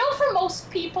 I know for most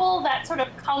people that sort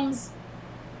of comes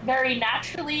very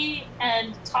naturally,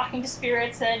 and talking to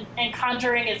spirits and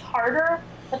conjuring is harder,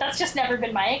 but that's just never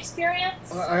been my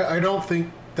experience. I don't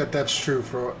think that that's true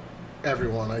for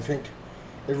everyone. I think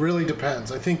it really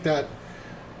depends. I think that,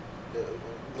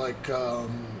 like,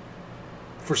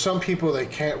 for some people, they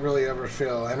can't really ever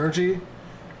feel energy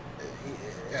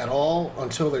at all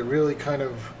until they really kind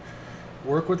of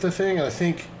work with the thing. And I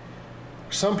think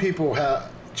some people have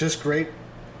just great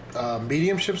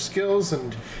mediumship skills,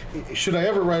 and should I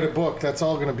ever write a book, that's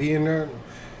all going to be in there.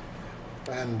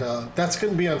 And that's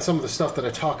going to be on some of the stuff that I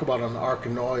talk about on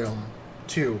Arcanoium,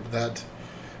 too, that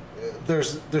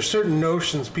there's certain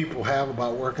notions people have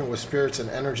about working with spirits and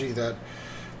energy that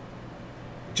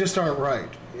just aren't right.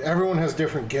 Everyone has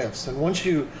different gifts, and once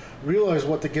you realize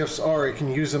what the gifts are, you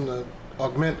can use them to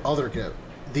augment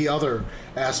the other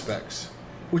aspects,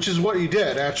 which is what you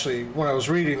did, actually, when I was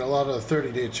reading a lot of the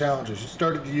 30-day challenges. You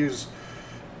started to use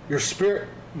your spirit,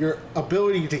 your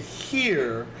ability to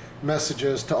hear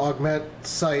messages to augment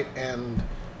sight and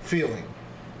feeling.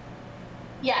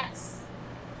 Yes,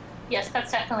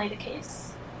 that's definitely the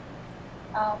case.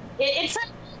 It's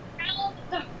around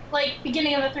the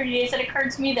beginning of the 30 days that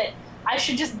occurred to me that I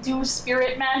should just do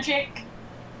spirit magic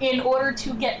in order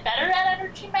to get better at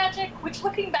energy magic, which,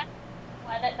 looking back,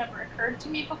 why that never occurred to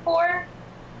me before.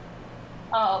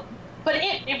 But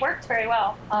it worked very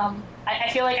well. I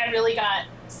feel like I really got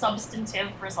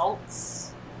substantive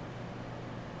results.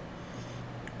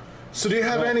 So do you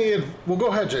have any... Well, go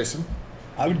ahead, Jason.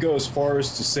 I would go as far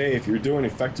as to say, if you're doing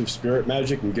effective spirit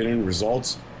magic and getting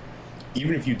results,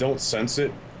 even if you don't sense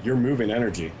it, you're moving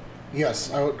energy.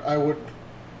 Yes, I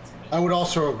would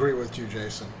also agree with you,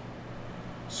 Jason.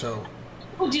 So,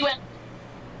 Who do it?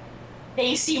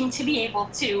 They seem to be able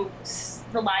to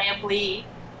reliably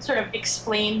sort of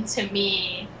explain to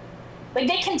me, like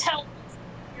they can tell the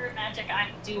spirit magic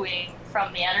I'm doing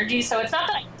from the energy. So it's not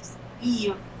that I just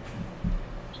leave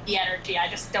the energy. I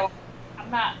just don't. I'm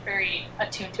not very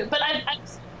attuned to it. But I've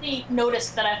certainly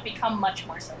noticed that I've become much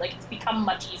more so. Like it's become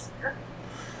much easier.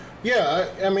 yeah,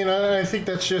 I mean, I think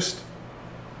that's just.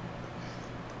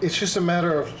 It's just a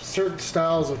matter of certain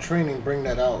styles of training bring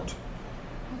that out,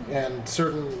 and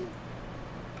certain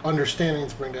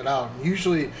understandings bring that out. And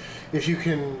usually, if you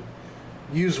can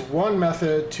use one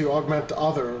method to augment the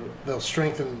other, they'll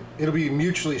strengthen. It'll be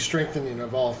mutually strengthening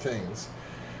of all things.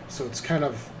 So it's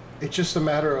just a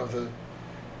matter of the.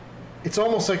 It's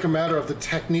almost like a matter of the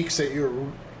techniques that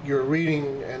you're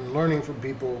reading and learning from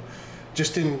people,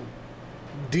 just didn't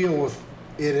deal with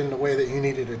it in the way that you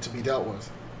needed it to be dealt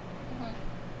with.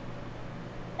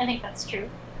 I think that's true.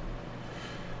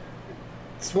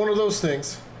 It's one of those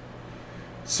things.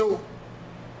 So,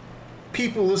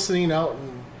 people listening out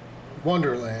in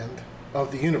Wonderland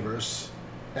of the universe,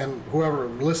 and whoever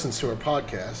listens to our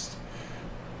podcast,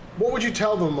 what would you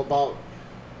tell them about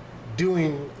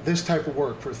doing this type of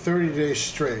work for 30 days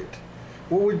straight?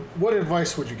 What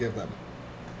advice would you give them?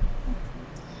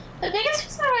 The biggest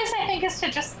piece of advice I think is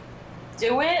to just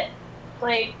do it.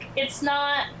 Like it's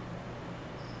not.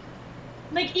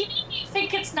 Like, even if you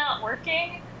think it's not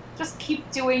working, just keep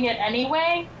doing it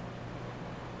anyway.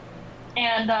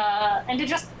 And to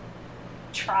just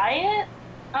try it.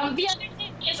 The other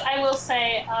thing is, I will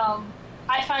say,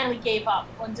 I finally gave up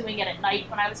on doing it at night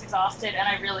when I was exhausted, and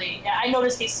I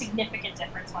noticed a significant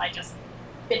difference when I just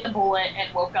bit the bullet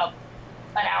and woke up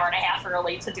an hour and a half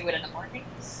early to do it in the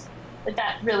mornings.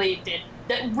 That really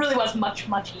was much,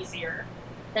 much easier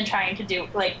than trying to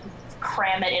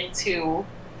cram it into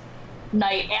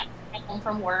night after home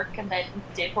from work, and then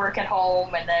did work at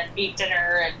home, and then ate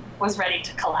dinner, and was ready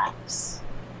to collapse.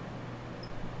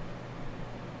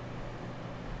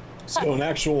 So an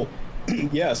actual,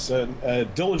 yes, a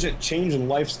diligent change in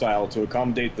lifestyle to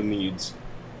accommodate the needs.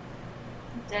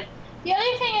 The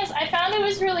other thing is, I found it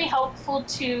was really helpful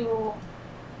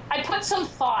I put some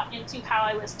thought into how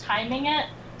I was timing it.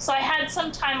 So I had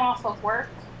some time off of work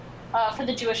for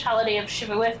the Jewish holiday of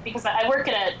Shavuot, because I work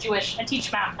at I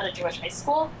teach math at a Jewish high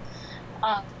school.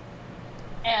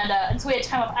 And so we had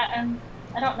time off.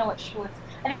 I don't know what Shavuot,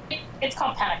 I think it's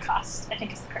called Pentecost, I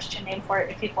think is the Christian name for it,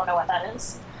 if people know what that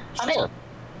is. Sure.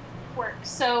 Work.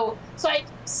 So I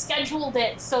scheduled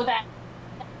it so that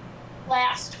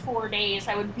last 4 days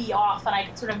I would be off and I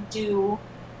could sort of do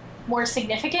more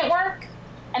significant work.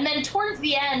 And then towards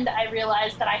the end, I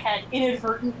realized that I had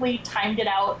inadvertently timed it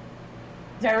out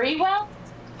very well.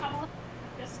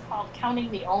 It's called Counting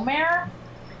the Omer,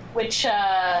 which,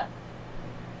 blah,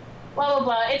 blah,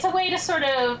 blah. It's a way to sort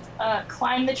of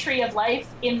climb the tree of life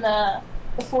in the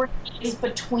 4 days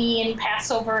between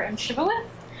Passover and Shavuot.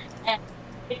 And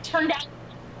it turned out,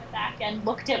 when I went back and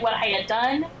looked at what I had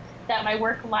done, that my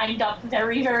work lined up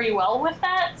very, very well with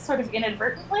that, sort of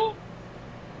inadvertently.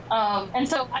 And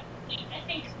so I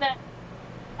think that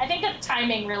the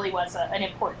timing really was an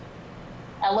important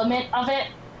element of it,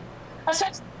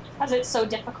 especially because it's so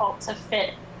difficult to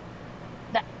fit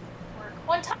that work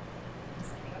one time.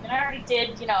 I mean, I already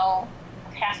did, a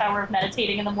half hour of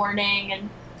meditating in the morning and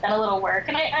then a little work,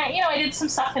 and I did some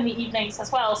stuff in the evenings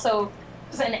as well. So it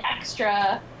was an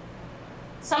extra,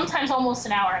 sometimes almost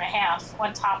an hour and a half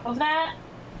on top of that,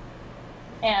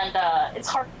 and it's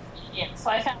hard to fit in. So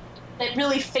I found that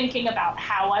really thinking about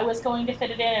how I was going to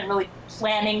fit it in and really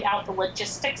planning out the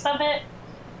logistics of it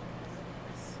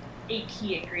was a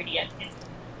key ingredient in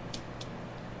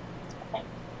the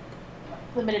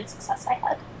limited success I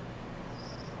had.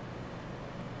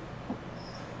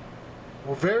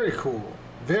 Well, very cool.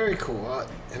 Very cool.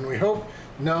 And we hope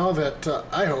now that,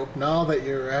 now that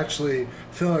you're actually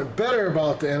feeling better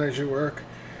about the energy work,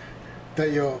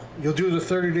 that you'll do the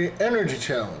 30-day energy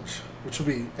challenge, which will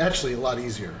be actually a lot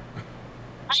easier.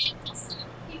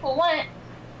 People want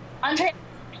Andre,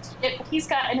 but he's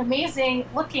got an amazing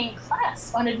looking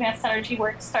class on advanced energy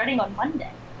work starting on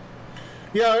Monday.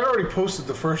 Yeah, I already posted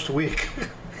the first week,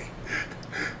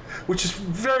 which is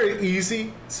very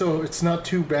easy, so it's not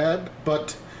too bad.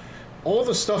 But all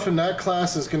the stuff in that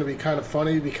class is going to be kind of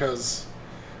funny because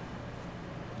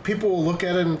people will look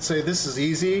at it and say this is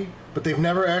easy, but they've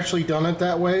never actually done it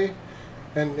that way,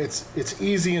 and it's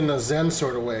easy in a Zen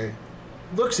sort of way.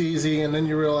 Looks easy, and then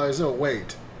you realize, oh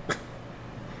wait.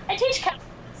 I teach calculus,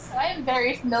 so I am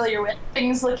very familiar with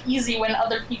things look easy when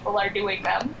other people are doing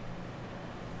them.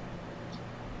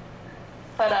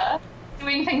 but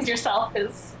doing things yourself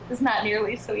is not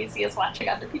nearly so easy as watching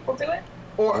other people do it.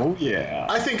 Or, Oh yeah.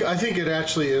 I think it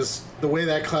actually is the way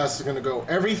that class is going to go.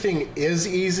 Everything is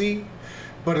easy,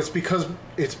 but it's because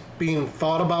it's being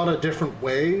thought about a different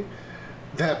way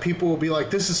that people will be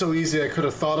like, this is so easy, I could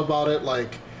have thought about it,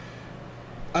 like,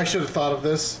 I should have thought of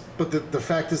this, but the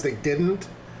fact is they didn't,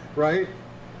 right?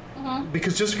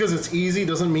 Because just because it's easy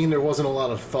doesn't mean there wasn't a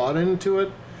lot of thought into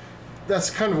it. That's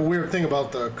kind of a weird thing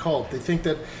about the cult. They think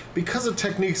that because a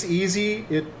technique's easy,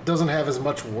 it doesn't have as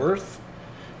much worth,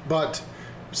 but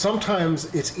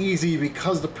sometimes it's easy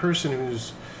because the person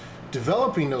who's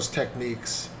developing those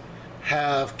techniques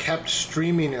have kept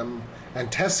streaming them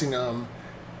and testing them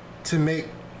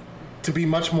to be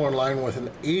much more in line with an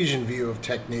Asian view of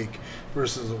technique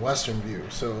versus a Western view.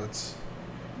 So it's.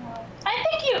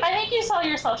 I think you sell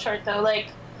yourself short though. Like,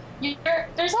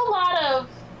 there's a lot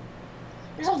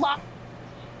in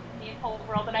the whole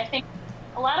world, and I think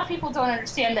a lot of people don't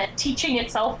understand that teaching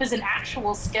itself is an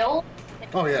actual skill.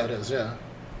 Oh yeah, it is. Yeah.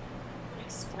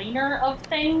 Explainer of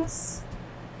things,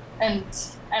 and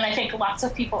I think lots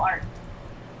of people aren't.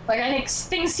 Like, I think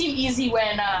things seem easy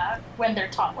when they're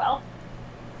taught well.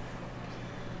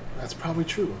 That's probably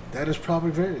true. That is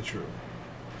probably very true.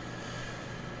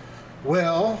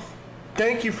 Well,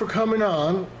 thank you for coming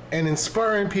on and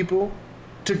inspiring people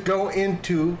to go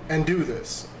into and do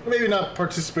this. Maybe not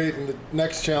participate in the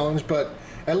next challenge, but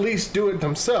at least do it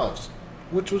themselves,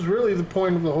 which was really the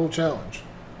point of the whole challenge.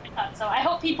 So I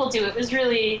hope people do. It was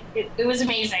really, it was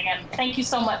amazing, and thank you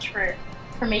so much for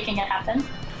making it happen.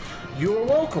 You're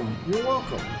welcome. You're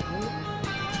welcome.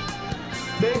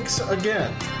 Thanks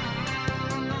again.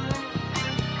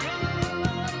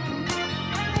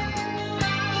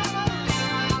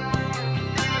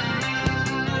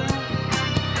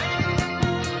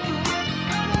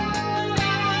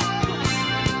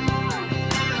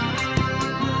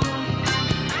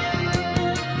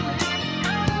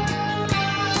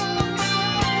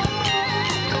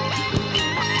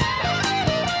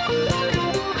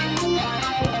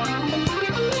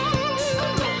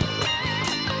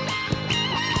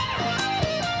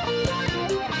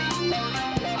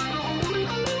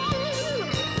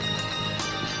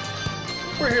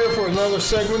 We're here for another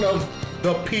segment of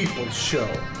The People's Show.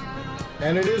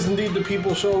 And it is indeed The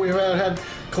People's Show. We've had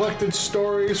collected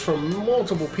stories from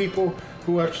multiple people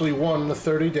who actually won the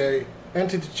 30-day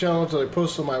entity challenge that I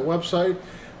posted on my website.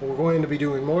 We're going to be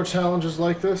doing more challenges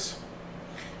like this.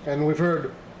 And we've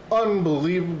heard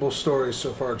unbelievable stories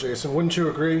so far, Jason. Wouldn't you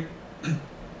agree?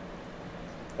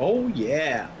 Oh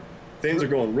yeah. Things are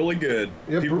going really good.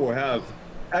 Yep. People have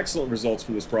excellent results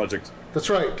for this project. That's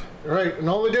right. Right. And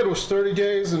all they did was 30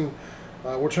 days, and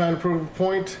we're trying to prove a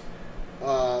point.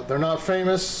 They're not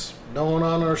famous. No one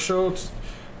on our show,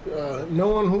 no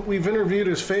one who we've interviewed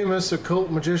is famous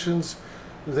occult magicians.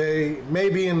 They may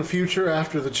be in the future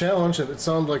after the challenge, and it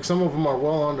sounds like some of them are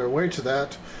well on their way to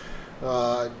that,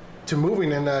 to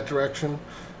moving in that direction.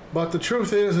 But the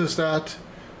truth is that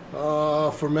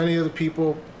for many of the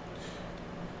people,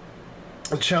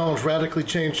 the challenge radically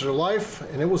changed their life,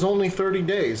 and it was only 30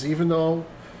 days, even though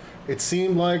it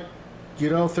seemed like,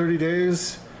 30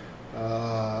 days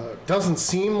doesn't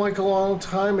seem like a long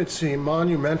time. It's a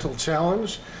monumental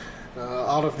challenge.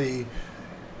 Out of the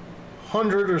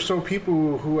 100 or so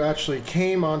people who actually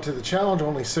came onto the challenge,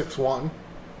 only 6 won,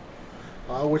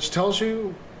 which tells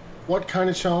you what kind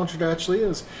of challenge it actually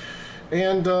is.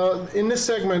 And in this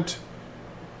segment,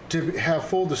 to have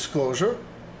full disclosure,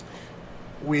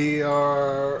 we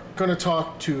are going to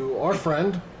talk to our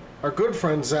good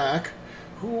friend Zach,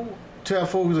 who, to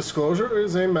have full disclosure,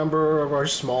 is a member of our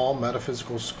small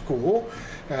metaphysical school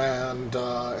and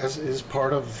is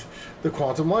part of the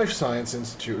Quantum Life Science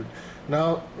Institute.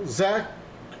 Now, Zach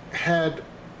had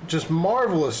just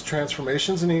marvelous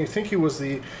transformations, and I think he was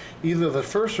either the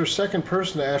first or second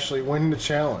person to actually win the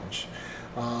challenge.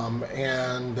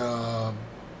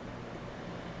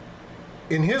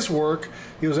 In his work,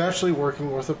 he was actually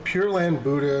working with a Pure Land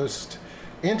Buddhist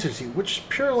entity, which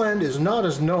Pure Land is not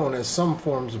as known as some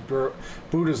forms of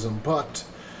Buddhism, but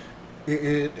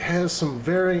it has some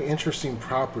very interesting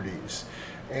properties.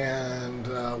 And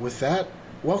with that,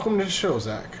 welcome to the show,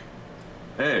 Zach.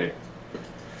 Hey.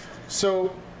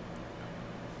 So,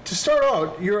 to start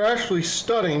out, you're actually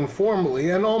studying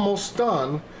formally and almost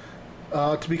done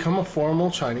to become a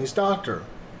formal Chinese doctor.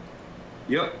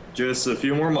 Yep, just a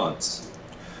few more months.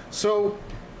 So,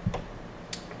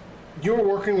 you're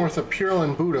working with a Pure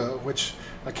Land Buddha, which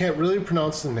I can't really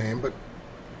pronounce the name, but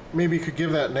maybe you could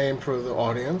give that name for the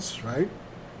audience, right?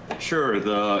 Sure,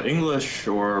 the English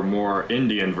or more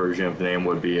Indian version of the name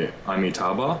would be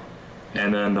Amitabha.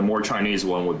 And then the more Chinese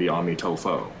one would be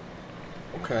Amitofo.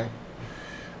 Okay.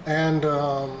 And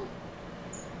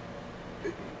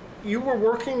you were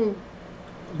worked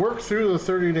through the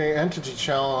 30-day entity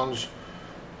challenge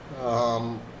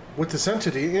with this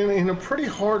entity in a pretty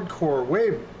hardcore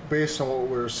way based on what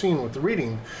we were seeing with the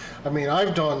reading. I mean,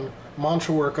 I've done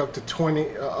mantra work up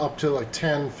to like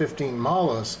 10, 15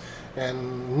 malas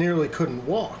and nearly couldn't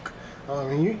walk. I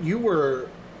mean, you were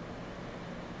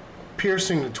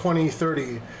piercing the 20,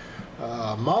 30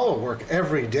 mala work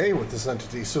every day with this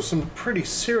entity, so some pretty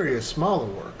serious mala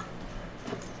work.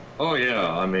 Oh yeah,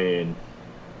 I mean,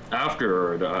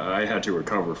 after I had to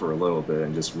recover for a little bit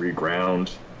and just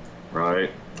reground, right?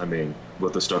 I mean,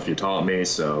 with the stuff you taught me,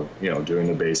 so, doing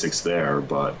the basics there,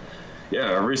 but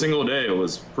yeah, every single day it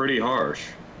was pretty harsh.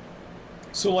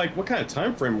 So, like, what kind of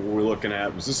time frame were we looking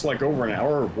at? Was this like over an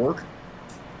hour of work?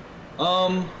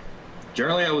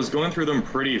 Generally I was going through them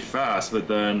pretty fast, but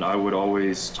then I would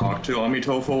always talk to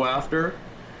Amitofo after.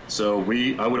 So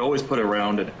I would always put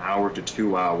around an hour to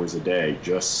 2 hours a day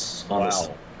just on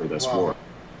for this work,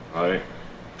 right?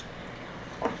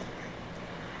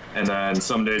 And then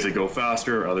some days it go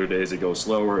faster, other days it go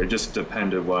slower. It just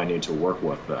depended what I need to work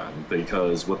with then.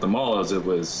 Because with the malas, it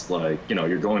was like,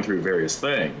 you're going through various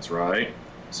things, right?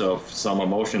 So if some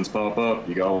emotions pop up,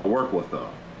 you gotta work with them,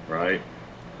 right?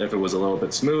 If it was a little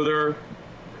bit smoother,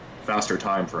 faster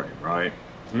time frame, right?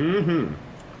 Mm-hmm.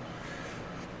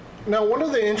 Now, one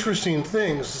of the interesting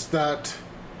things is that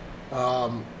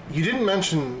you didn't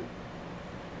mention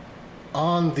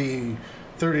on the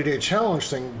 30-day challenge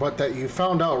thing, but that you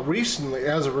found out recently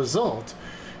as a result,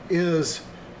 is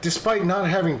despite not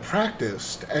having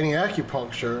practiced any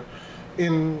acupuncture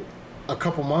in a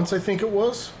couple months, I think it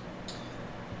was?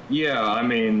 Yeah, I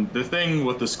mean, the thing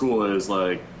with the school is,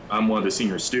 like, I'm one of the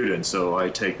senior students, so I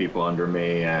take people under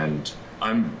me and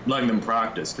I'm letting them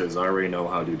practice because I already know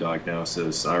how to do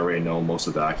diagnosis. I already know most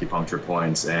of the acupuncture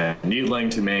points, and needling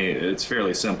to me, it's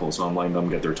fairly simple, so I'm letting them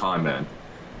get their time in.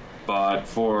 But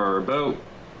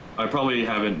I probably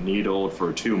haven't needled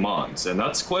for 2 months, and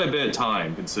that's quite a bit of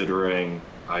time considering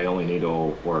I only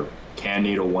needle or can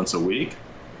needle once a week,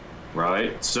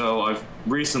 right? So I've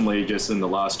recently, just in the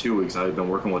last 2 weeks, I've been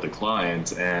working with a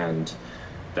client, and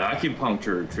the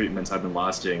acupuncture treatments have been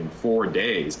lasting 4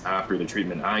 days after the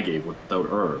treatment I gave without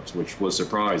herbs, which was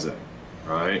surprising,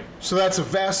 right? So that's a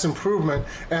vast improvement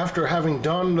after having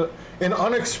done an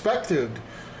unexpected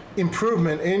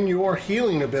improvement in your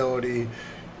healing ability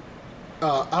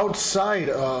outside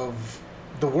of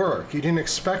the work. You didn't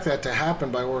expect that to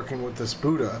happen by working with this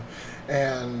Buddha,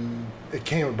 and it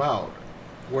came about.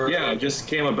 Yeah, it just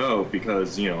came about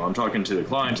because, I'm talking to the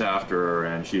client after,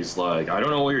 and she's like, I don't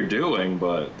know what you're doing,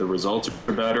 but the results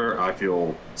are better. I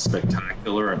feel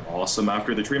spectacular and awesome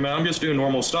after the treatment. I'm just doing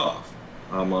normal stuff.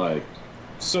 I'm like...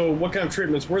 So what kind of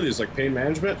treatments were these? Like pain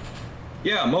management?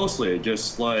 Yeah, mostly.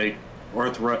 Just like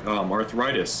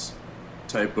arthritis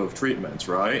type of treatments,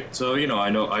 right? So, I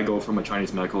know I go from a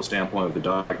Chinese medical standpoint with the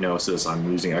diagnosis.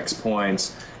 I'm using X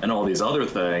points and all these other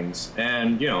things.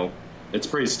 And, it's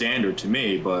pretty standard to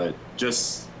me, but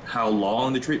just how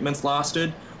long the treatments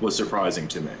lasted was surprising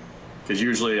to me. Because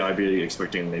usually I'd be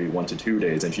expecting maybe 1 to 2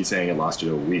 days, and she's saying it lasted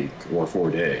a week or 4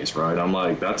 days, right? I'm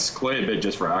like, that's quite a bit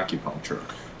just for acupuncture.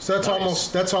 So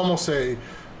that's almost an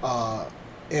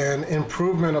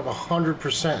improvement of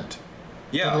 100%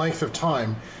 in length of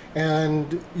time.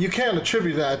 And you can't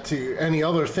attribute that to any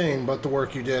other thing but the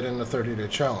work you did in the 30-day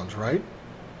challenge, right?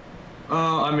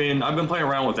 I mean, I've been playing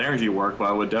around with energy work, but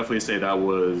I would definitely say that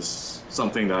was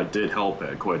something that did help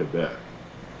it quite a bit.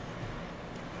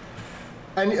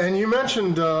 And you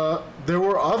mentioned there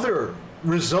were other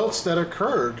results that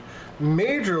occurred,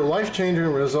 major life-changing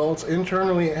results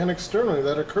internally and externally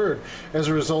that occurred as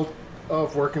a result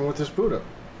of working with this Buddha.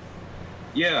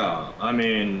 Yeah, I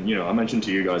mean, I mentioned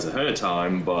to you guys ahead of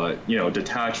time, but,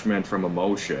 detachment from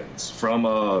emotions,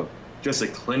 from just a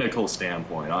clinical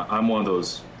standpoint. I'm one of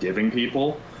those giving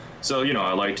people. So,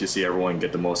 I like to see everyone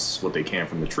get the most what they can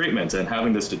from the treatments, and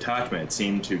having this detachment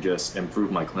seemed to just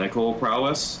improve my clinical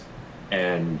prowess.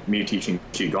 And me teaching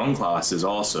Qigong classes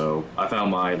also, I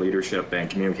found my leadership and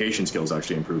communication skills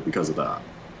actually improved because of that,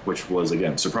 which was,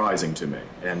 again, surprising to me.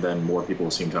 And then more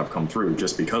people seem to have come through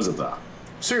just because of that.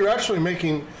 So you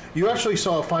actually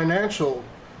saw a financial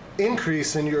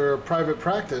increase in your private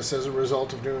practice as a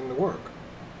result of doing the work.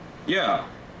 Yeah.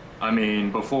 I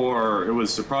mean, before it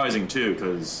was surprising too,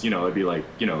 because, it'd be like,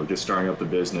 just starting up the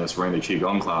business, running the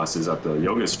Qigong classes at the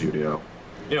yoga studio.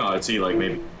 I'd see like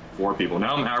maybe 4 people.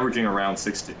 Now I'm averaging around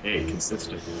 6 to 8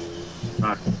 consistent.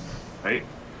 Right?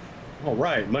 All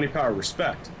right. Money, power,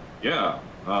 respect. Yeah.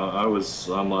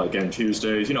 I'm like, and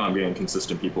Tuesdays, you know, I'm getting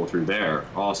consistent people through there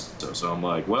also. So I'm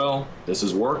like, well, this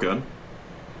is working.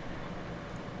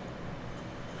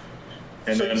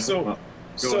 And so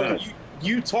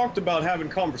you talked about having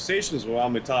conversations with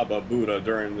Amitabha Buddha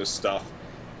during this stuff.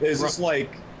 Is this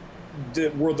like,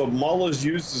 were the mullahs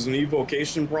used as an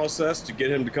evocation process to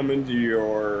get him to come into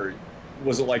your,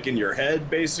 was it like in your head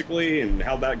basically, and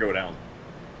how'd that go down?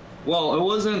 Well, it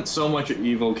wasn't so much an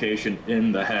evocation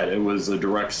in the head, it was a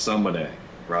direct summoning,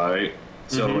 right?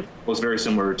 So it was very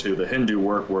similar to the Hindu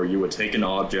work where you would take an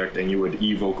object and you would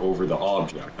evoke over the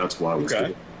object. That's why I was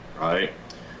doing it, right?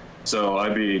 So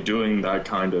I'd be doing that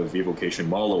kind of evocation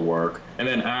mala work, and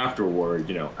then afterward,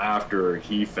 you know, after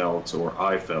he felt or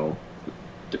I felt,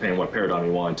 depending on what paradigm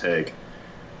you want to take,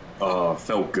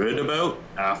 felt good about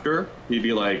after, he'd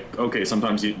be like, okay,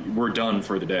 sometimes we're done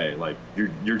for the day. Like,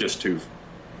 you're just too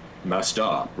messed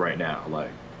up right now. Like,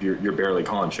 you're barely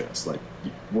conscious. Like,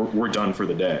 we're done for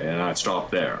the day, and I'd stop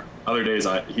there. Other days,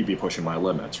 he'd be pushing my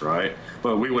limits, right?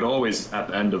 But we would always, at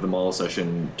the end of the mall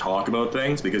session, talk about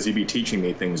things because he'd be teaching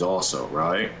me things also,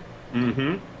 right?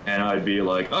 Mm-hmm. And I'd be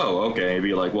like, oh, okay. He'd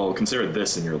be like, well, consider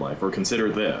this in your life, or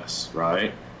consider this,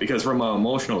 right? Because from an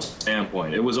emotional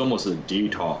standpoint, it was almost a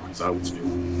detox I was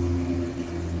doing.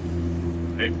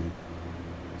 Right?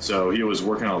 So he was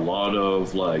working on a lot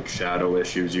of, like, shadow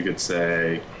issues, you could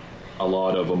say, a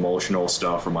lot of emotional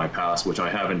stuff from my past, which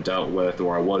I haven't dealt with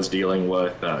or I was dealing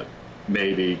with that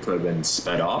maybe could have been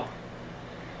sped up.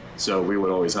 So we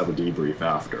would always have a debrief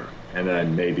after, and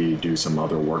then maybe do some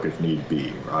other work if need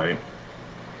be, right?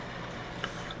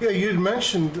 Yeah, you'd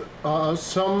mentioned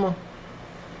some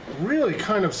really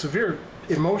kind of severe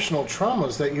emotional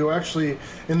traumas that you actually,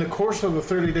 in the course of the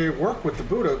 30-day work with the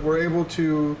Buddha, were able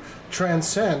to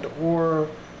transcend or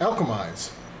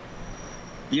alchemize.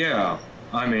 Yeah,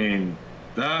 I mean,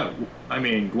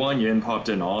 Guan Yin popped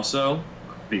in also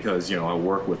because, you know, I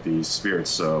work with these spirits,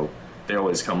 so they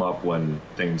always come up when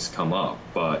things come up.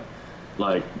 But,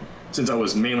 like, since I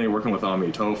was mainly working with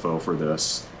Amitabha for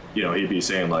this, you know, he'd be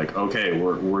saying, like, okay,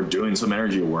 we're doing some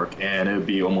energy work, and it'd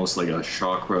be almost like a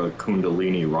chakra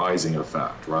kundalini rising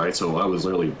effect, right? So I was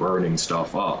literally burning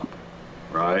stuff up,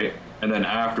 right? And then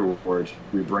afterwards,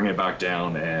 we bring it back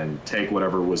down and take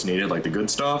whatever was needed, like the good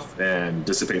stuff, and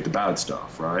dissipate the bad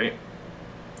stuff, right?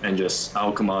 And just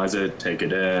alchemize it, take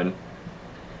it in.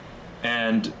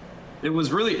 And it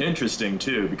was really interesting,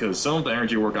 too, because some of the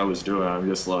energy work I was doing, I'm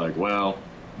just like, well,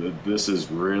 this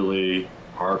is really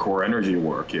hardcore energy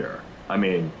work here. I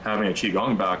mean, having a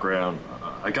Qigong background,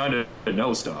 I kind of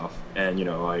know stuff, and, you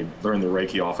know, I learned the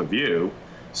Reiki off of you,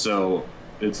 so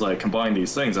it's like combine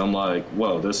these things. I'm like,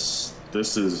 whoa, this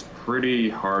is pretty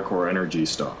hardcore energy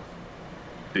stuff,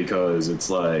 because it's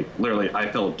like literally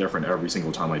I felt different every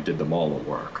single time I did the mala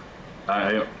work.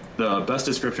 The best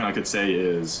description I could say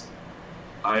is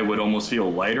I would almost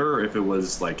feel lighter if it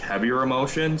was like heavier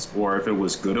emotions, or if it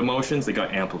was good emotions, they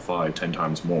got amplified 10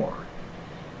 times more.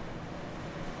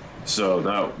 So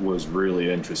that was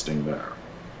really interesting there.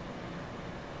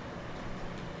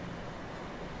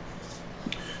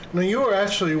 Now you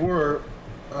actually,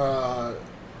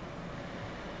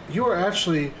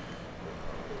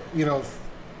 you know,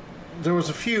 there was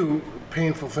a few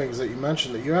painful things that you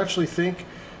mentioned that you actually think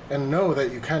and know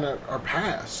that you kind of are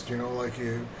past. You know, like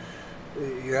you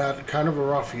had kind of a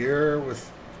rough year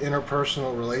with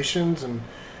interpersonal relations, and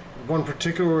one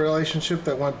particular relationship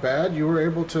that went bad, you were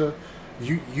able to,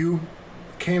 you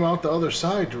came out the other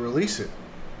side to release it.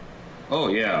 Oh,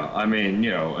 yeah. I mean,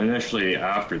 you know, initially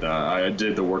after that, I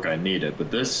did the work I needed, but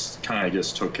this kind of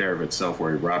just took care of itself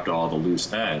where it wrapped all the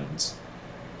loose ends.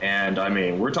 And, I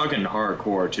mean, we're talking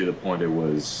hardcore to the point it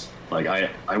was, like,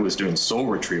 I was doing soul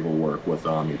retrieval work with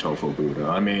Amitabha Buddha.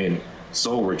 I mean,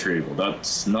 soul retrieval,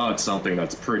 that's not something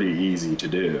that's pretty easy to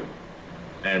do.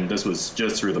 And this was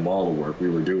just through the mala work. We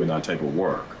were doing that type of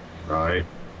work, right?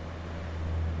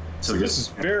 So this is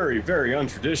very, very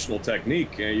untraditional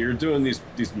technique. You're doing these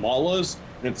malas,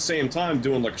 and at the same time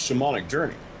doing like a shamanic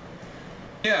journey.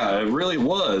 Yeah, it really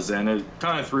was, and it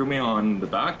kind of threw me on the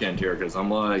back end here, because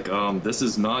I'm like, this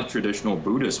is not traditional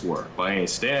Buddhist work by any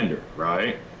standard,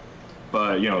 right?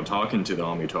 But, you know, talking to the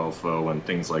Amitabha and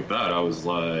things like that, I was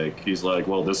like, he's like,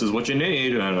 well, this is what you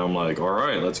need, and I'm like, all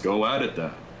right, let's go at it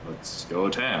then. Let's go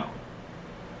to town.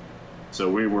 So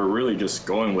we were really just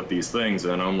going with these things,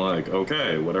 and I'm like,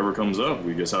 okay, whatever comes up,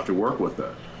 we just have to work with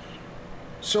it.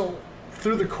 So,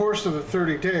 through the course of the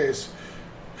 30 days,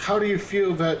 how do you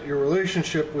feel that your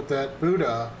relationship with that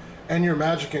Buddha and your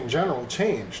magic in general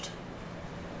changed?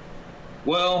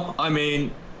 Well, I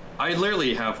mean, I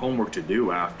literally have homework to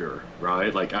do after,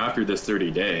 right? Like, after this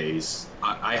 30 days,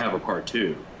 I have a part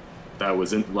 2 that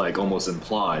was like almost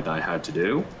implied that I had to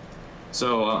do.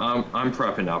 So I'm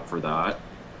prepping up for that.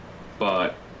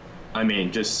 But I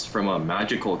mean, just from a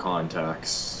magical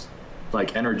context,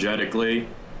 like energetically,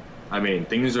 I mean,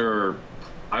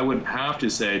 I would have to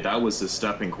say that was the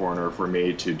stepping corner for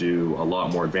me to do a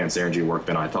lot more advanced energy work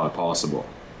than I thought possible,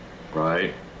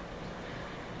 right?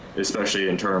 Especially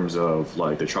in terms of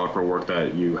like the chakra work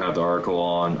that you have the article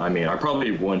on. I mean, I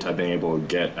probably wouldn't have been able to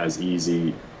get as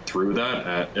easy through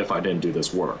that if I didn't do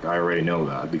this work. I already know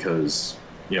that because,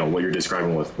 you know, what you're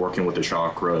describing with working with the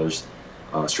chakras,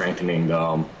 strengthening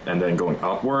them, and then going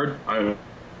upward,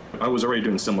 I was already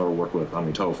doing similar work with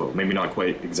Amitofu. Maybe not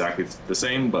quite exactly the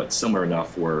same, but similar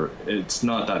enough where it's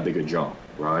not that big a jump,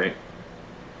 right?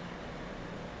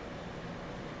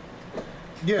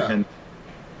 Yeah.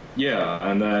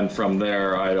 And then from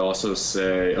there, I'd also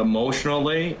say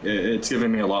emotionally, it's given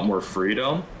me a lot more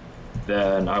freedom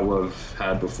than I would have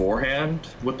had beforehand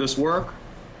with this work.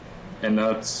 And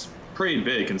that's pretty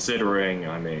big considering,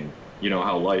 I mean, you know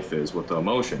how life is with the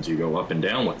emotions. You go up and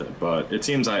down with it. But it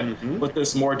seems like with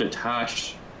this more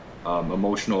detached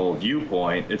emotional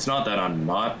viewpoint, it's not that I'm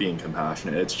not being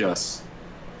compassionate. It's just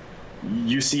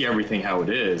you see everything how it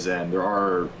is, and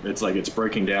it's like it's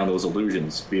breaking down those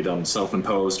illusions, be them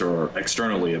self-imposed or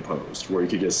externally imposed, where you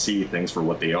can just see things for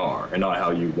what they are and not how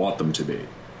you want them to be.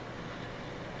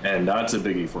 And that's a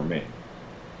biggie for me.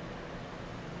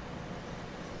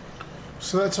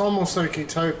 So that's almost like a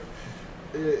type,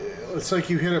 it's like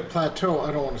you hit a plateau.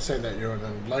 I don't want to say that you're an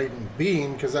enlightened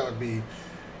being, because that would be,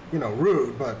 you know,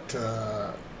 rude, but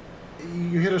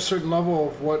you hit a certain level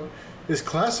of what is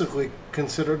classically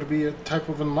considered to be a type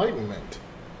of enlightenment.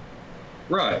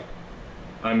 Right.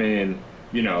 I mean,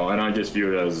 you know, and I just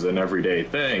view it as an everyday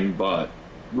thing, but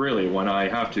really, when I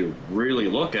have to really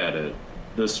look at it,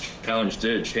 this challenge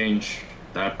did change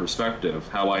that perspective,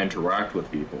 how I interact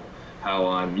with people, how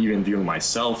I'm even viewing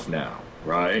myself now,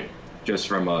 right? Just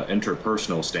from an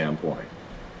interpersonal standpoint.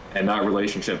 And that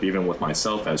relationship, even with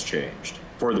myself, has changed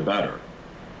for the better.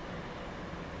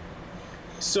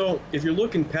 So if you're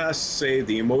looking past, say,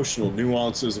 the emotional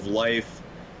nuances of life,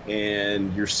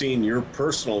 and you're seeing your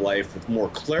personal life with more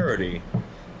clarity,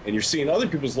 and you're seeing other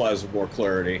people's lives with more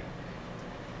clarity,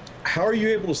 how are you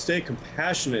able to stay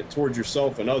compassionate towards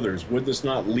yourself and others? Would this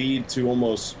not lead to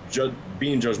almost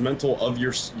being judgmental of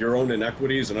your own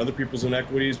inequities and other people's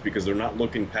inequities because they're not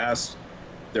looking past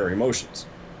their emotions?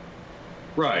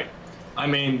 Right. I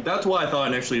mean, that's why I thought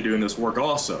initially doing this work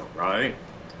also, right?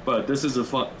 But this is a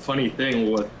funny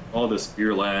thing with all this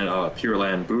Pure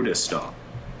Land Buddhist stuff.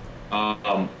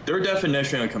 Their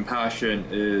definition of compassion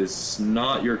is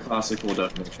not your classical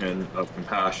definition of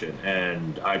compassion,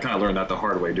 and I kind of learned that the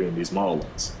hard way doing these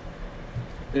Mullins.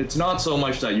 It's not so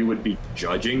much that you would be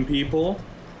judging people,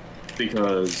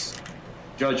 because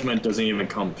judgment doesn't even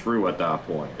come through at that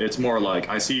point. It's more like,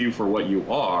 I see you for what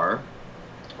you are,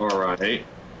 all right?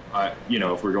 You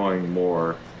know, if we're going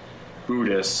more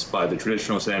Buddhists, by the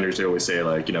traditional standards, they always say,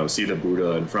 like, you know, see the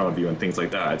Buddha in front of you and things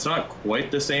like that. It's not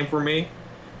quite the same for me,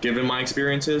 given my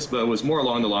experiences, but it was more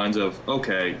along the lines of,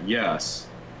 okay, yes,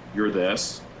 you're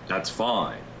this, that's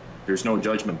fine. There's no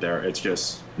judgment there, it's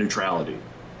just neutrality.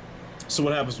 So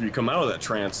what happens when you come out of that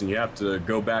trance and you have to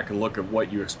go back and look at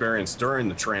what you experienced during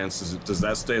the trance? Does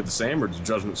that stay the same, or do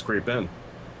judgments creep in?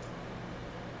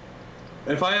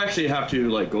 If I actually have to,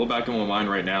 like, go back in my mind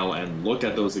right now and look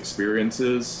at those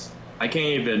experiences, I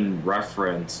can't even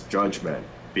reference judgment,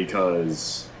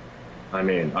 because I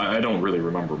mean, I don't really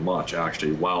remember much,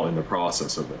 actually, while in the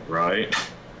process of it, right?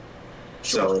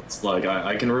 Sure. So it's like,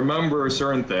 I can remember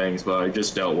certain things, but I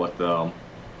just dealt with them.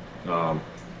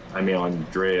 I mean,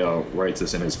 Andrea writes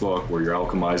this in his book, where you're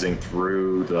alchemizing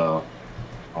through the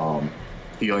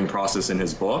healing process in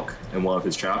his book, in one of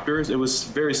his chapters. It was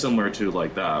very similar to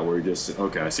like that, where you just,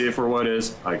 okay, I see it for what it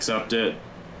is, I accept it.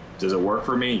 Does it work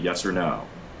for me? Yes or no?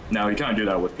 Now, you kind of do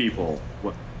that with people.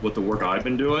 With the work I've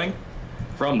been doing,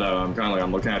 from that, I'm kind of like,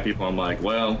 I'm looking at people, I'm like,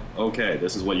 well, okay,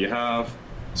 this is what you have,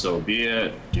 so be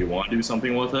it. Do you want to do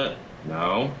something with it?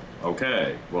 No?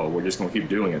 Okay, well, we're just going to keep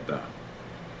doing it then.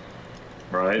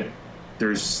 Right?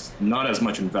 There's not as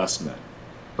much investment.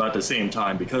 But at the same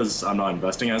time, because I'm not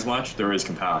investing as much, there is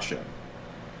compassion.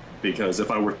 Because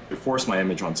if I were to force my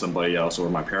image on somebody else, or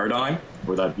my paradigm,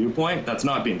 or that viewpoint, that's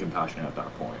not being compassionate at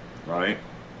that point, right?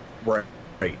 Right.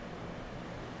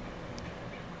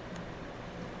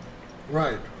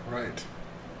 Right.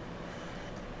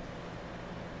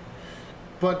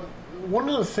 But one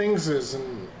of the things is,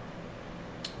 in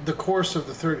the course of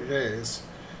the 30 days,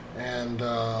 and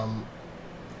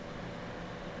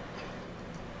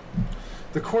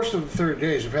the course of the 30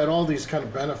 days, you've had all these kind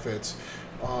of benefits.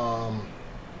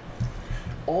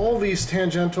 all these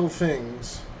tangential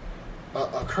things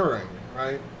occurring,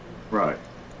 right? Right.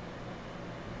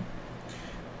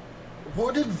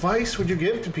 What advice would you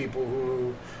give to people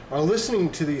who are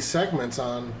listening to these segments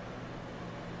on,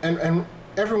 and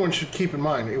everyone should keep in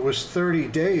mind, it was 30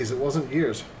 days, it wasn't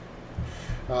years.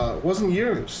 It wasn't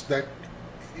years, that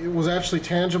it was actually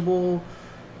tangible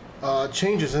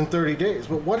changes in 30 days.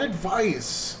 But what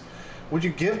advice would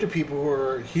you give to people who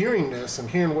are hearing this and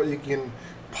hearing what you can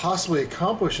possibly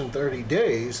accomplish in 30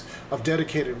 days of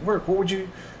dedicated work? What would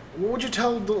you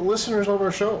tell the listeners of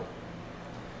our show?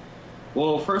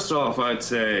 Well, first off, I'd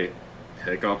say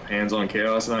pick up Hands-On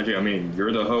Chaos Energy. I mean,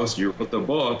 you're the host, you wrote the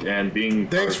book, and being...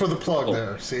 Thanks for the plug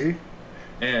there, see?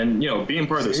 And, you know, being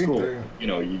part of the school, you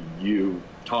know, you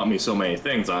taught me so many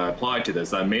things. I applied to this.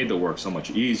 That made the work so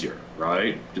much easier,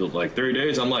 right? Like 30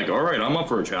 days, I'm like, all right, I'm up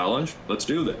for a challenge. Let's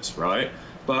do this, right?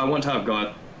 But I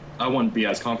wouldn't be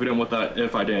as confident with that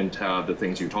if I didn't have the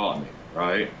things you taught me,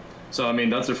 right? So, I mean,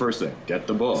 that's the first thing. Get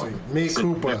the book. Me,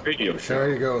 Koopa. Radio show. There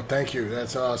you go. Thank you.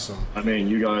 That's awesome. I mean,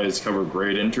 you guys cover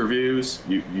great interviews.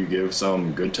 You give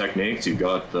some good techniques. You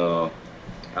got the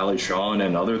Ali Shawn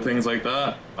and other things like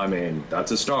that. I mean,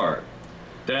 that's a start.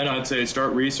 Then I'd say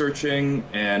start researching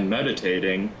and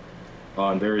meditating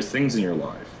on various things in your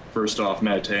life. First off,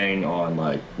 meditating on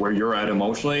like where you're at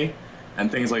emotionally and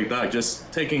things like that.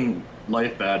 Just taking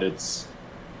life at its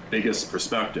biggest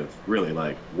perspective, really,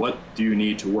 like what do you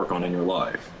need to work on in your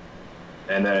life,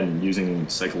 and then using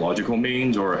psychological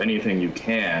means or anything you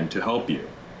can to help you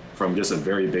from just a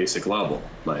very basic level,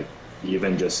 like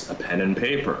even just a pen and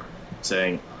paper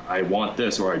saying I want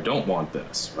this or I don't want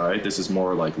this, right? This is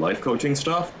more like life coaching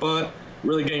stuff, but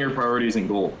really getting your priorities and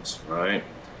goals, right?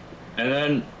 And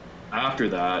then after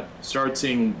that, start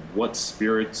seeing what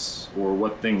spirits or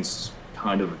what things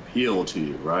kind of appeal to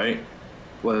you, right?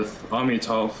 With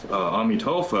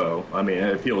Amitofo, I mean,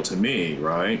 it appealed to me,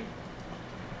 right?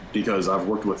 Because I've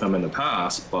worked with them in the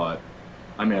past, but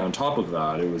I mean, on top of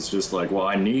that, it was just like, well,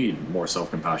 I need more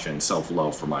self-compassion and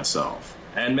self-love for myself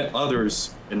and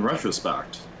others in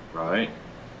retrospect, right?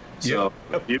 So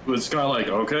it was kind of like,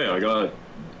 okay,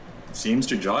 seems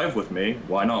to jive with me.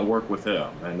 Why not work with him?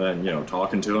 And then, you know,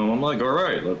 talking to him, I'm like, all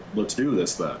right, let's do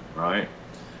this then, right?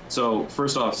 So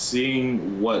first off,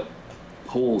 seeing what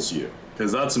pulls you,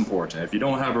 because that's important. If you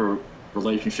don't have a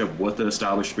relationship with the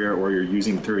established spirit or you're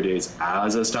using 30 days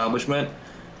as establishment,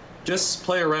 just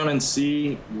play around and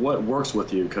see what works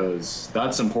with you, because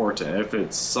that's important. If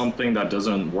it's something that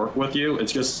doesn't work with you,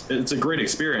 it's a great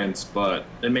experience, but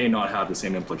it may not have the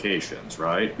same implications,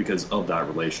 right? Because of that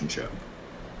relationship.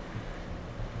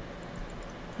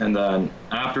 And then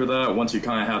after that, once you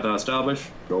kind of have that established,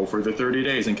 go for the 30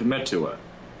 days and commit to it.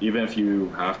 Even if you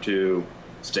have to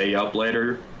stay up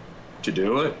later to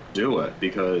do it,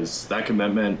 because that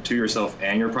commitment to yourself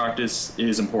and your practice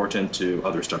is important to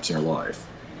other steps in your life.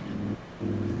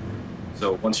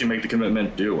 So once you make the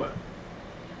commitment, do it.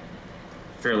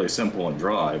 Fairly simple and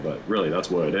dry, but really that's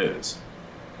what it is.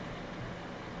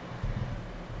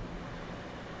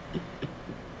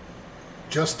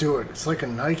 Just do it. It's like a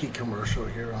Nike commercial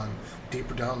here on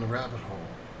Deeper Down the Rabbit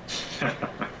Hole.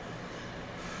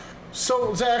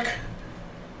 So, Zach,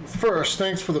 first,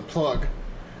 thanks for the plug.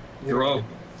 You're welcome.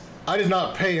 I did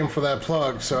not pay him for that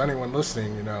plug, so anyone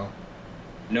listening, you know.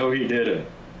 No, he didn't.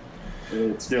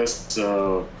 It's just,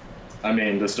 I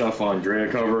mean, the stuff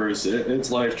Andrea covers, it's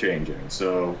life-changing.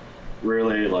 So,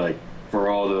 really, like, for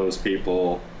all those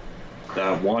people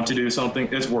that want to do something,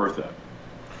 it's worth it.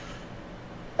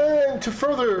 And to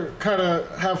further kind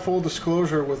of have full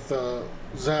disclosure with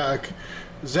Zach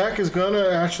is going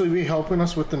to actually be helping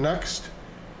us with the next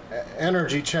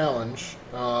energy challenge,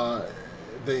 the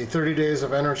 30 days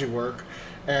of energy work,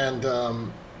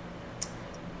 and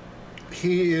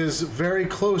he is very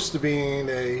close to being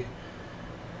a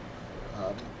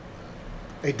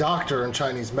doctor in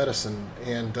Chinese medicine,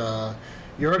 and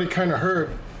you already kind of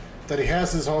heard that he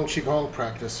has his own Qigong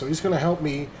practice, so he's going to help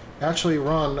me actually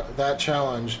run that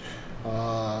challenge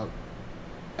on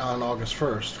August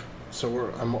 1st.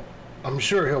 So I'm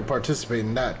sure he'll participate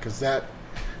in that, because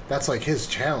that's like his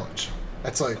challenge.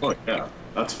 That's like, oh yeah,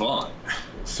 that's fun.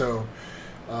 So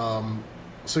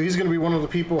he's going to be one of the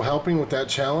people helping with that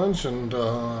challenge, and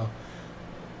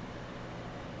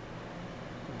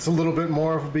it's a little bit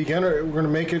more of a beginner. We're going to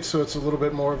make it so it's a little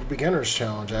bit more of a beginner's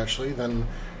challenge actually than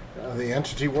the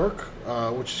entity work,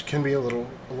 which can be a little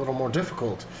more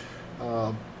difficult.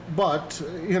 But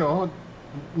you know,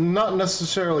 not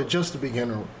necessarily just a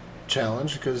beginner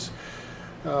challenge, because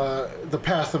the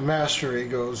path of mastery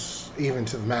goes even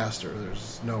to the master.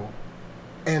 There's no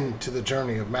end to the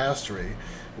journey of mastery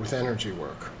with energy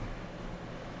work.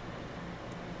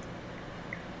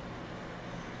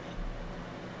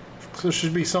 So there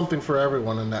should be something for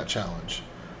everyone in that challenge,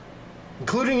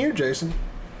 including you, Jason.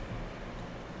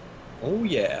 Oh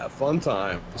yeah, fun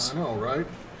times. I know, right?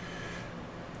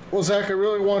 Well, Zach, I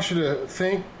really want you to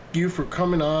thank you for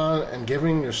coming on and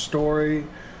giving your story,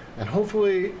 and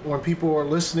hopefully when people are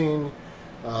listening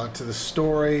to the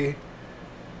story,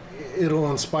 it'll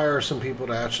inspire some people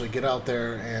to actually get out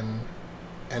there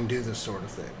and do this sort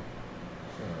of thing.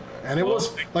 And it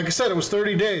was, like I said, it was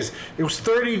 30 days. It was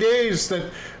 30 days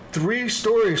that 3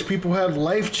 stories, people had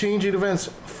life-changing events,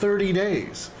 30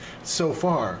 days so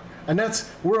far. And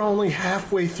we're only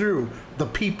halfway through the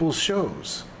people's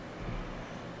shows.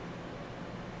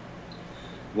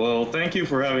 Well, thank you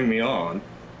for having me on.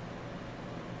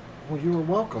 Well, you are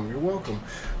welcome. You're welcome.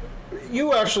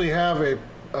 You actually have a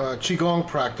Qigong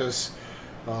practice.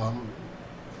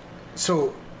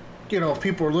 So, if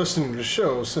people are listening to the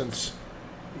show, since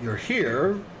you're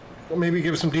here, maybe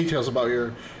give some details about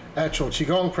your actual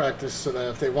Qigong practice so that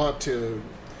if they want to,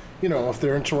 if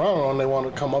they're in Toronto and they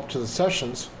want to come up to the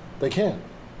sessions, they can.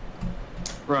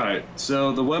 Right.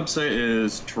 So the website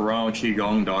is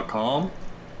torontoqigong.com.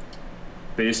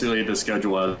 Basically, the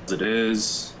schedule as it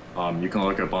is. You can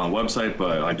look up on the website,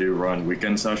 but I do run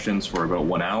weekend sessions for about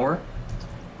 1 hour.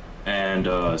 And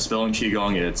spelling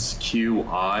Qigong, it's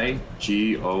Qigong.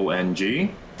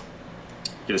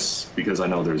 Just because I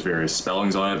know there's various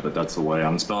spellings on it, but that's the way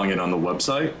I'm spelling it on the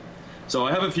website. So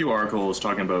I have a few articles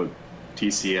talking about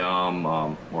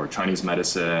TCM or Chinese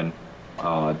medicine,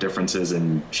 differences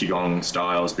in Qigong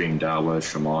styles being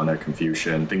Taoist, Shamanic,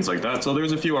 Confucian, things like that. So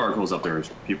there's a few articles up there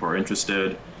if people are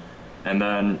interested. And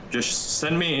then just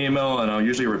send me an email and I'll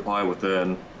usually reply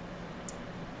within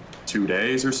 2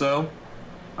 days or so.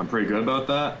 I'm pretty good about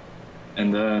that.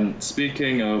 And then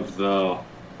speaking of the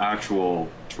actual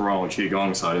Toronto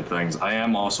Qigong side of things, I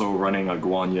am also running a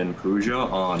Guanyin Puja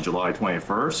on July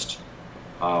 21st.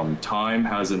 Time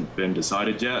hasn't been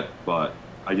decided yet, but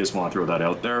I just want to throw that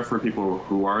out there for people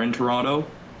who are in Toronto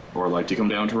or like to come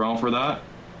down to Toronto for that.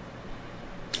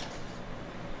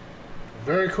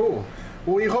 Very cool.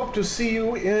 Well, we hope to see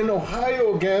you in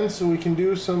Ohio again so we can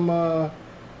do some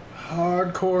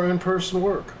hardcore in-person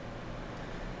work.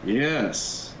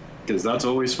 Yes, because that's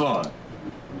always fun.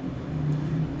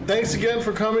 Thanks again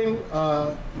for coming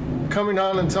on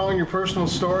and telling your personal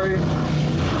story.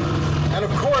 And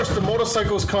of course, the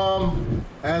motorcycles come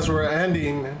as we're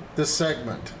ending this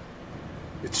segment.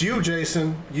 It's you,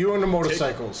 Jason. You and the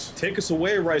motorcycles. Take us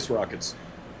away, Rice Rockets.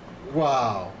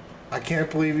 Wow. I can't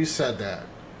believe you said that.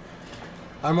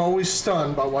 I'm always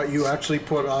stunned by what you actually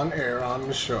put on air on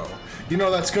the show. You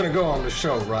know that's going to go on the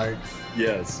show, right?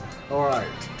 Yes. All right.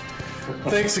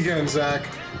 Thanks again, Zach.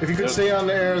 If you could stay on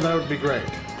the air, that would be great.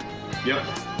 Yep.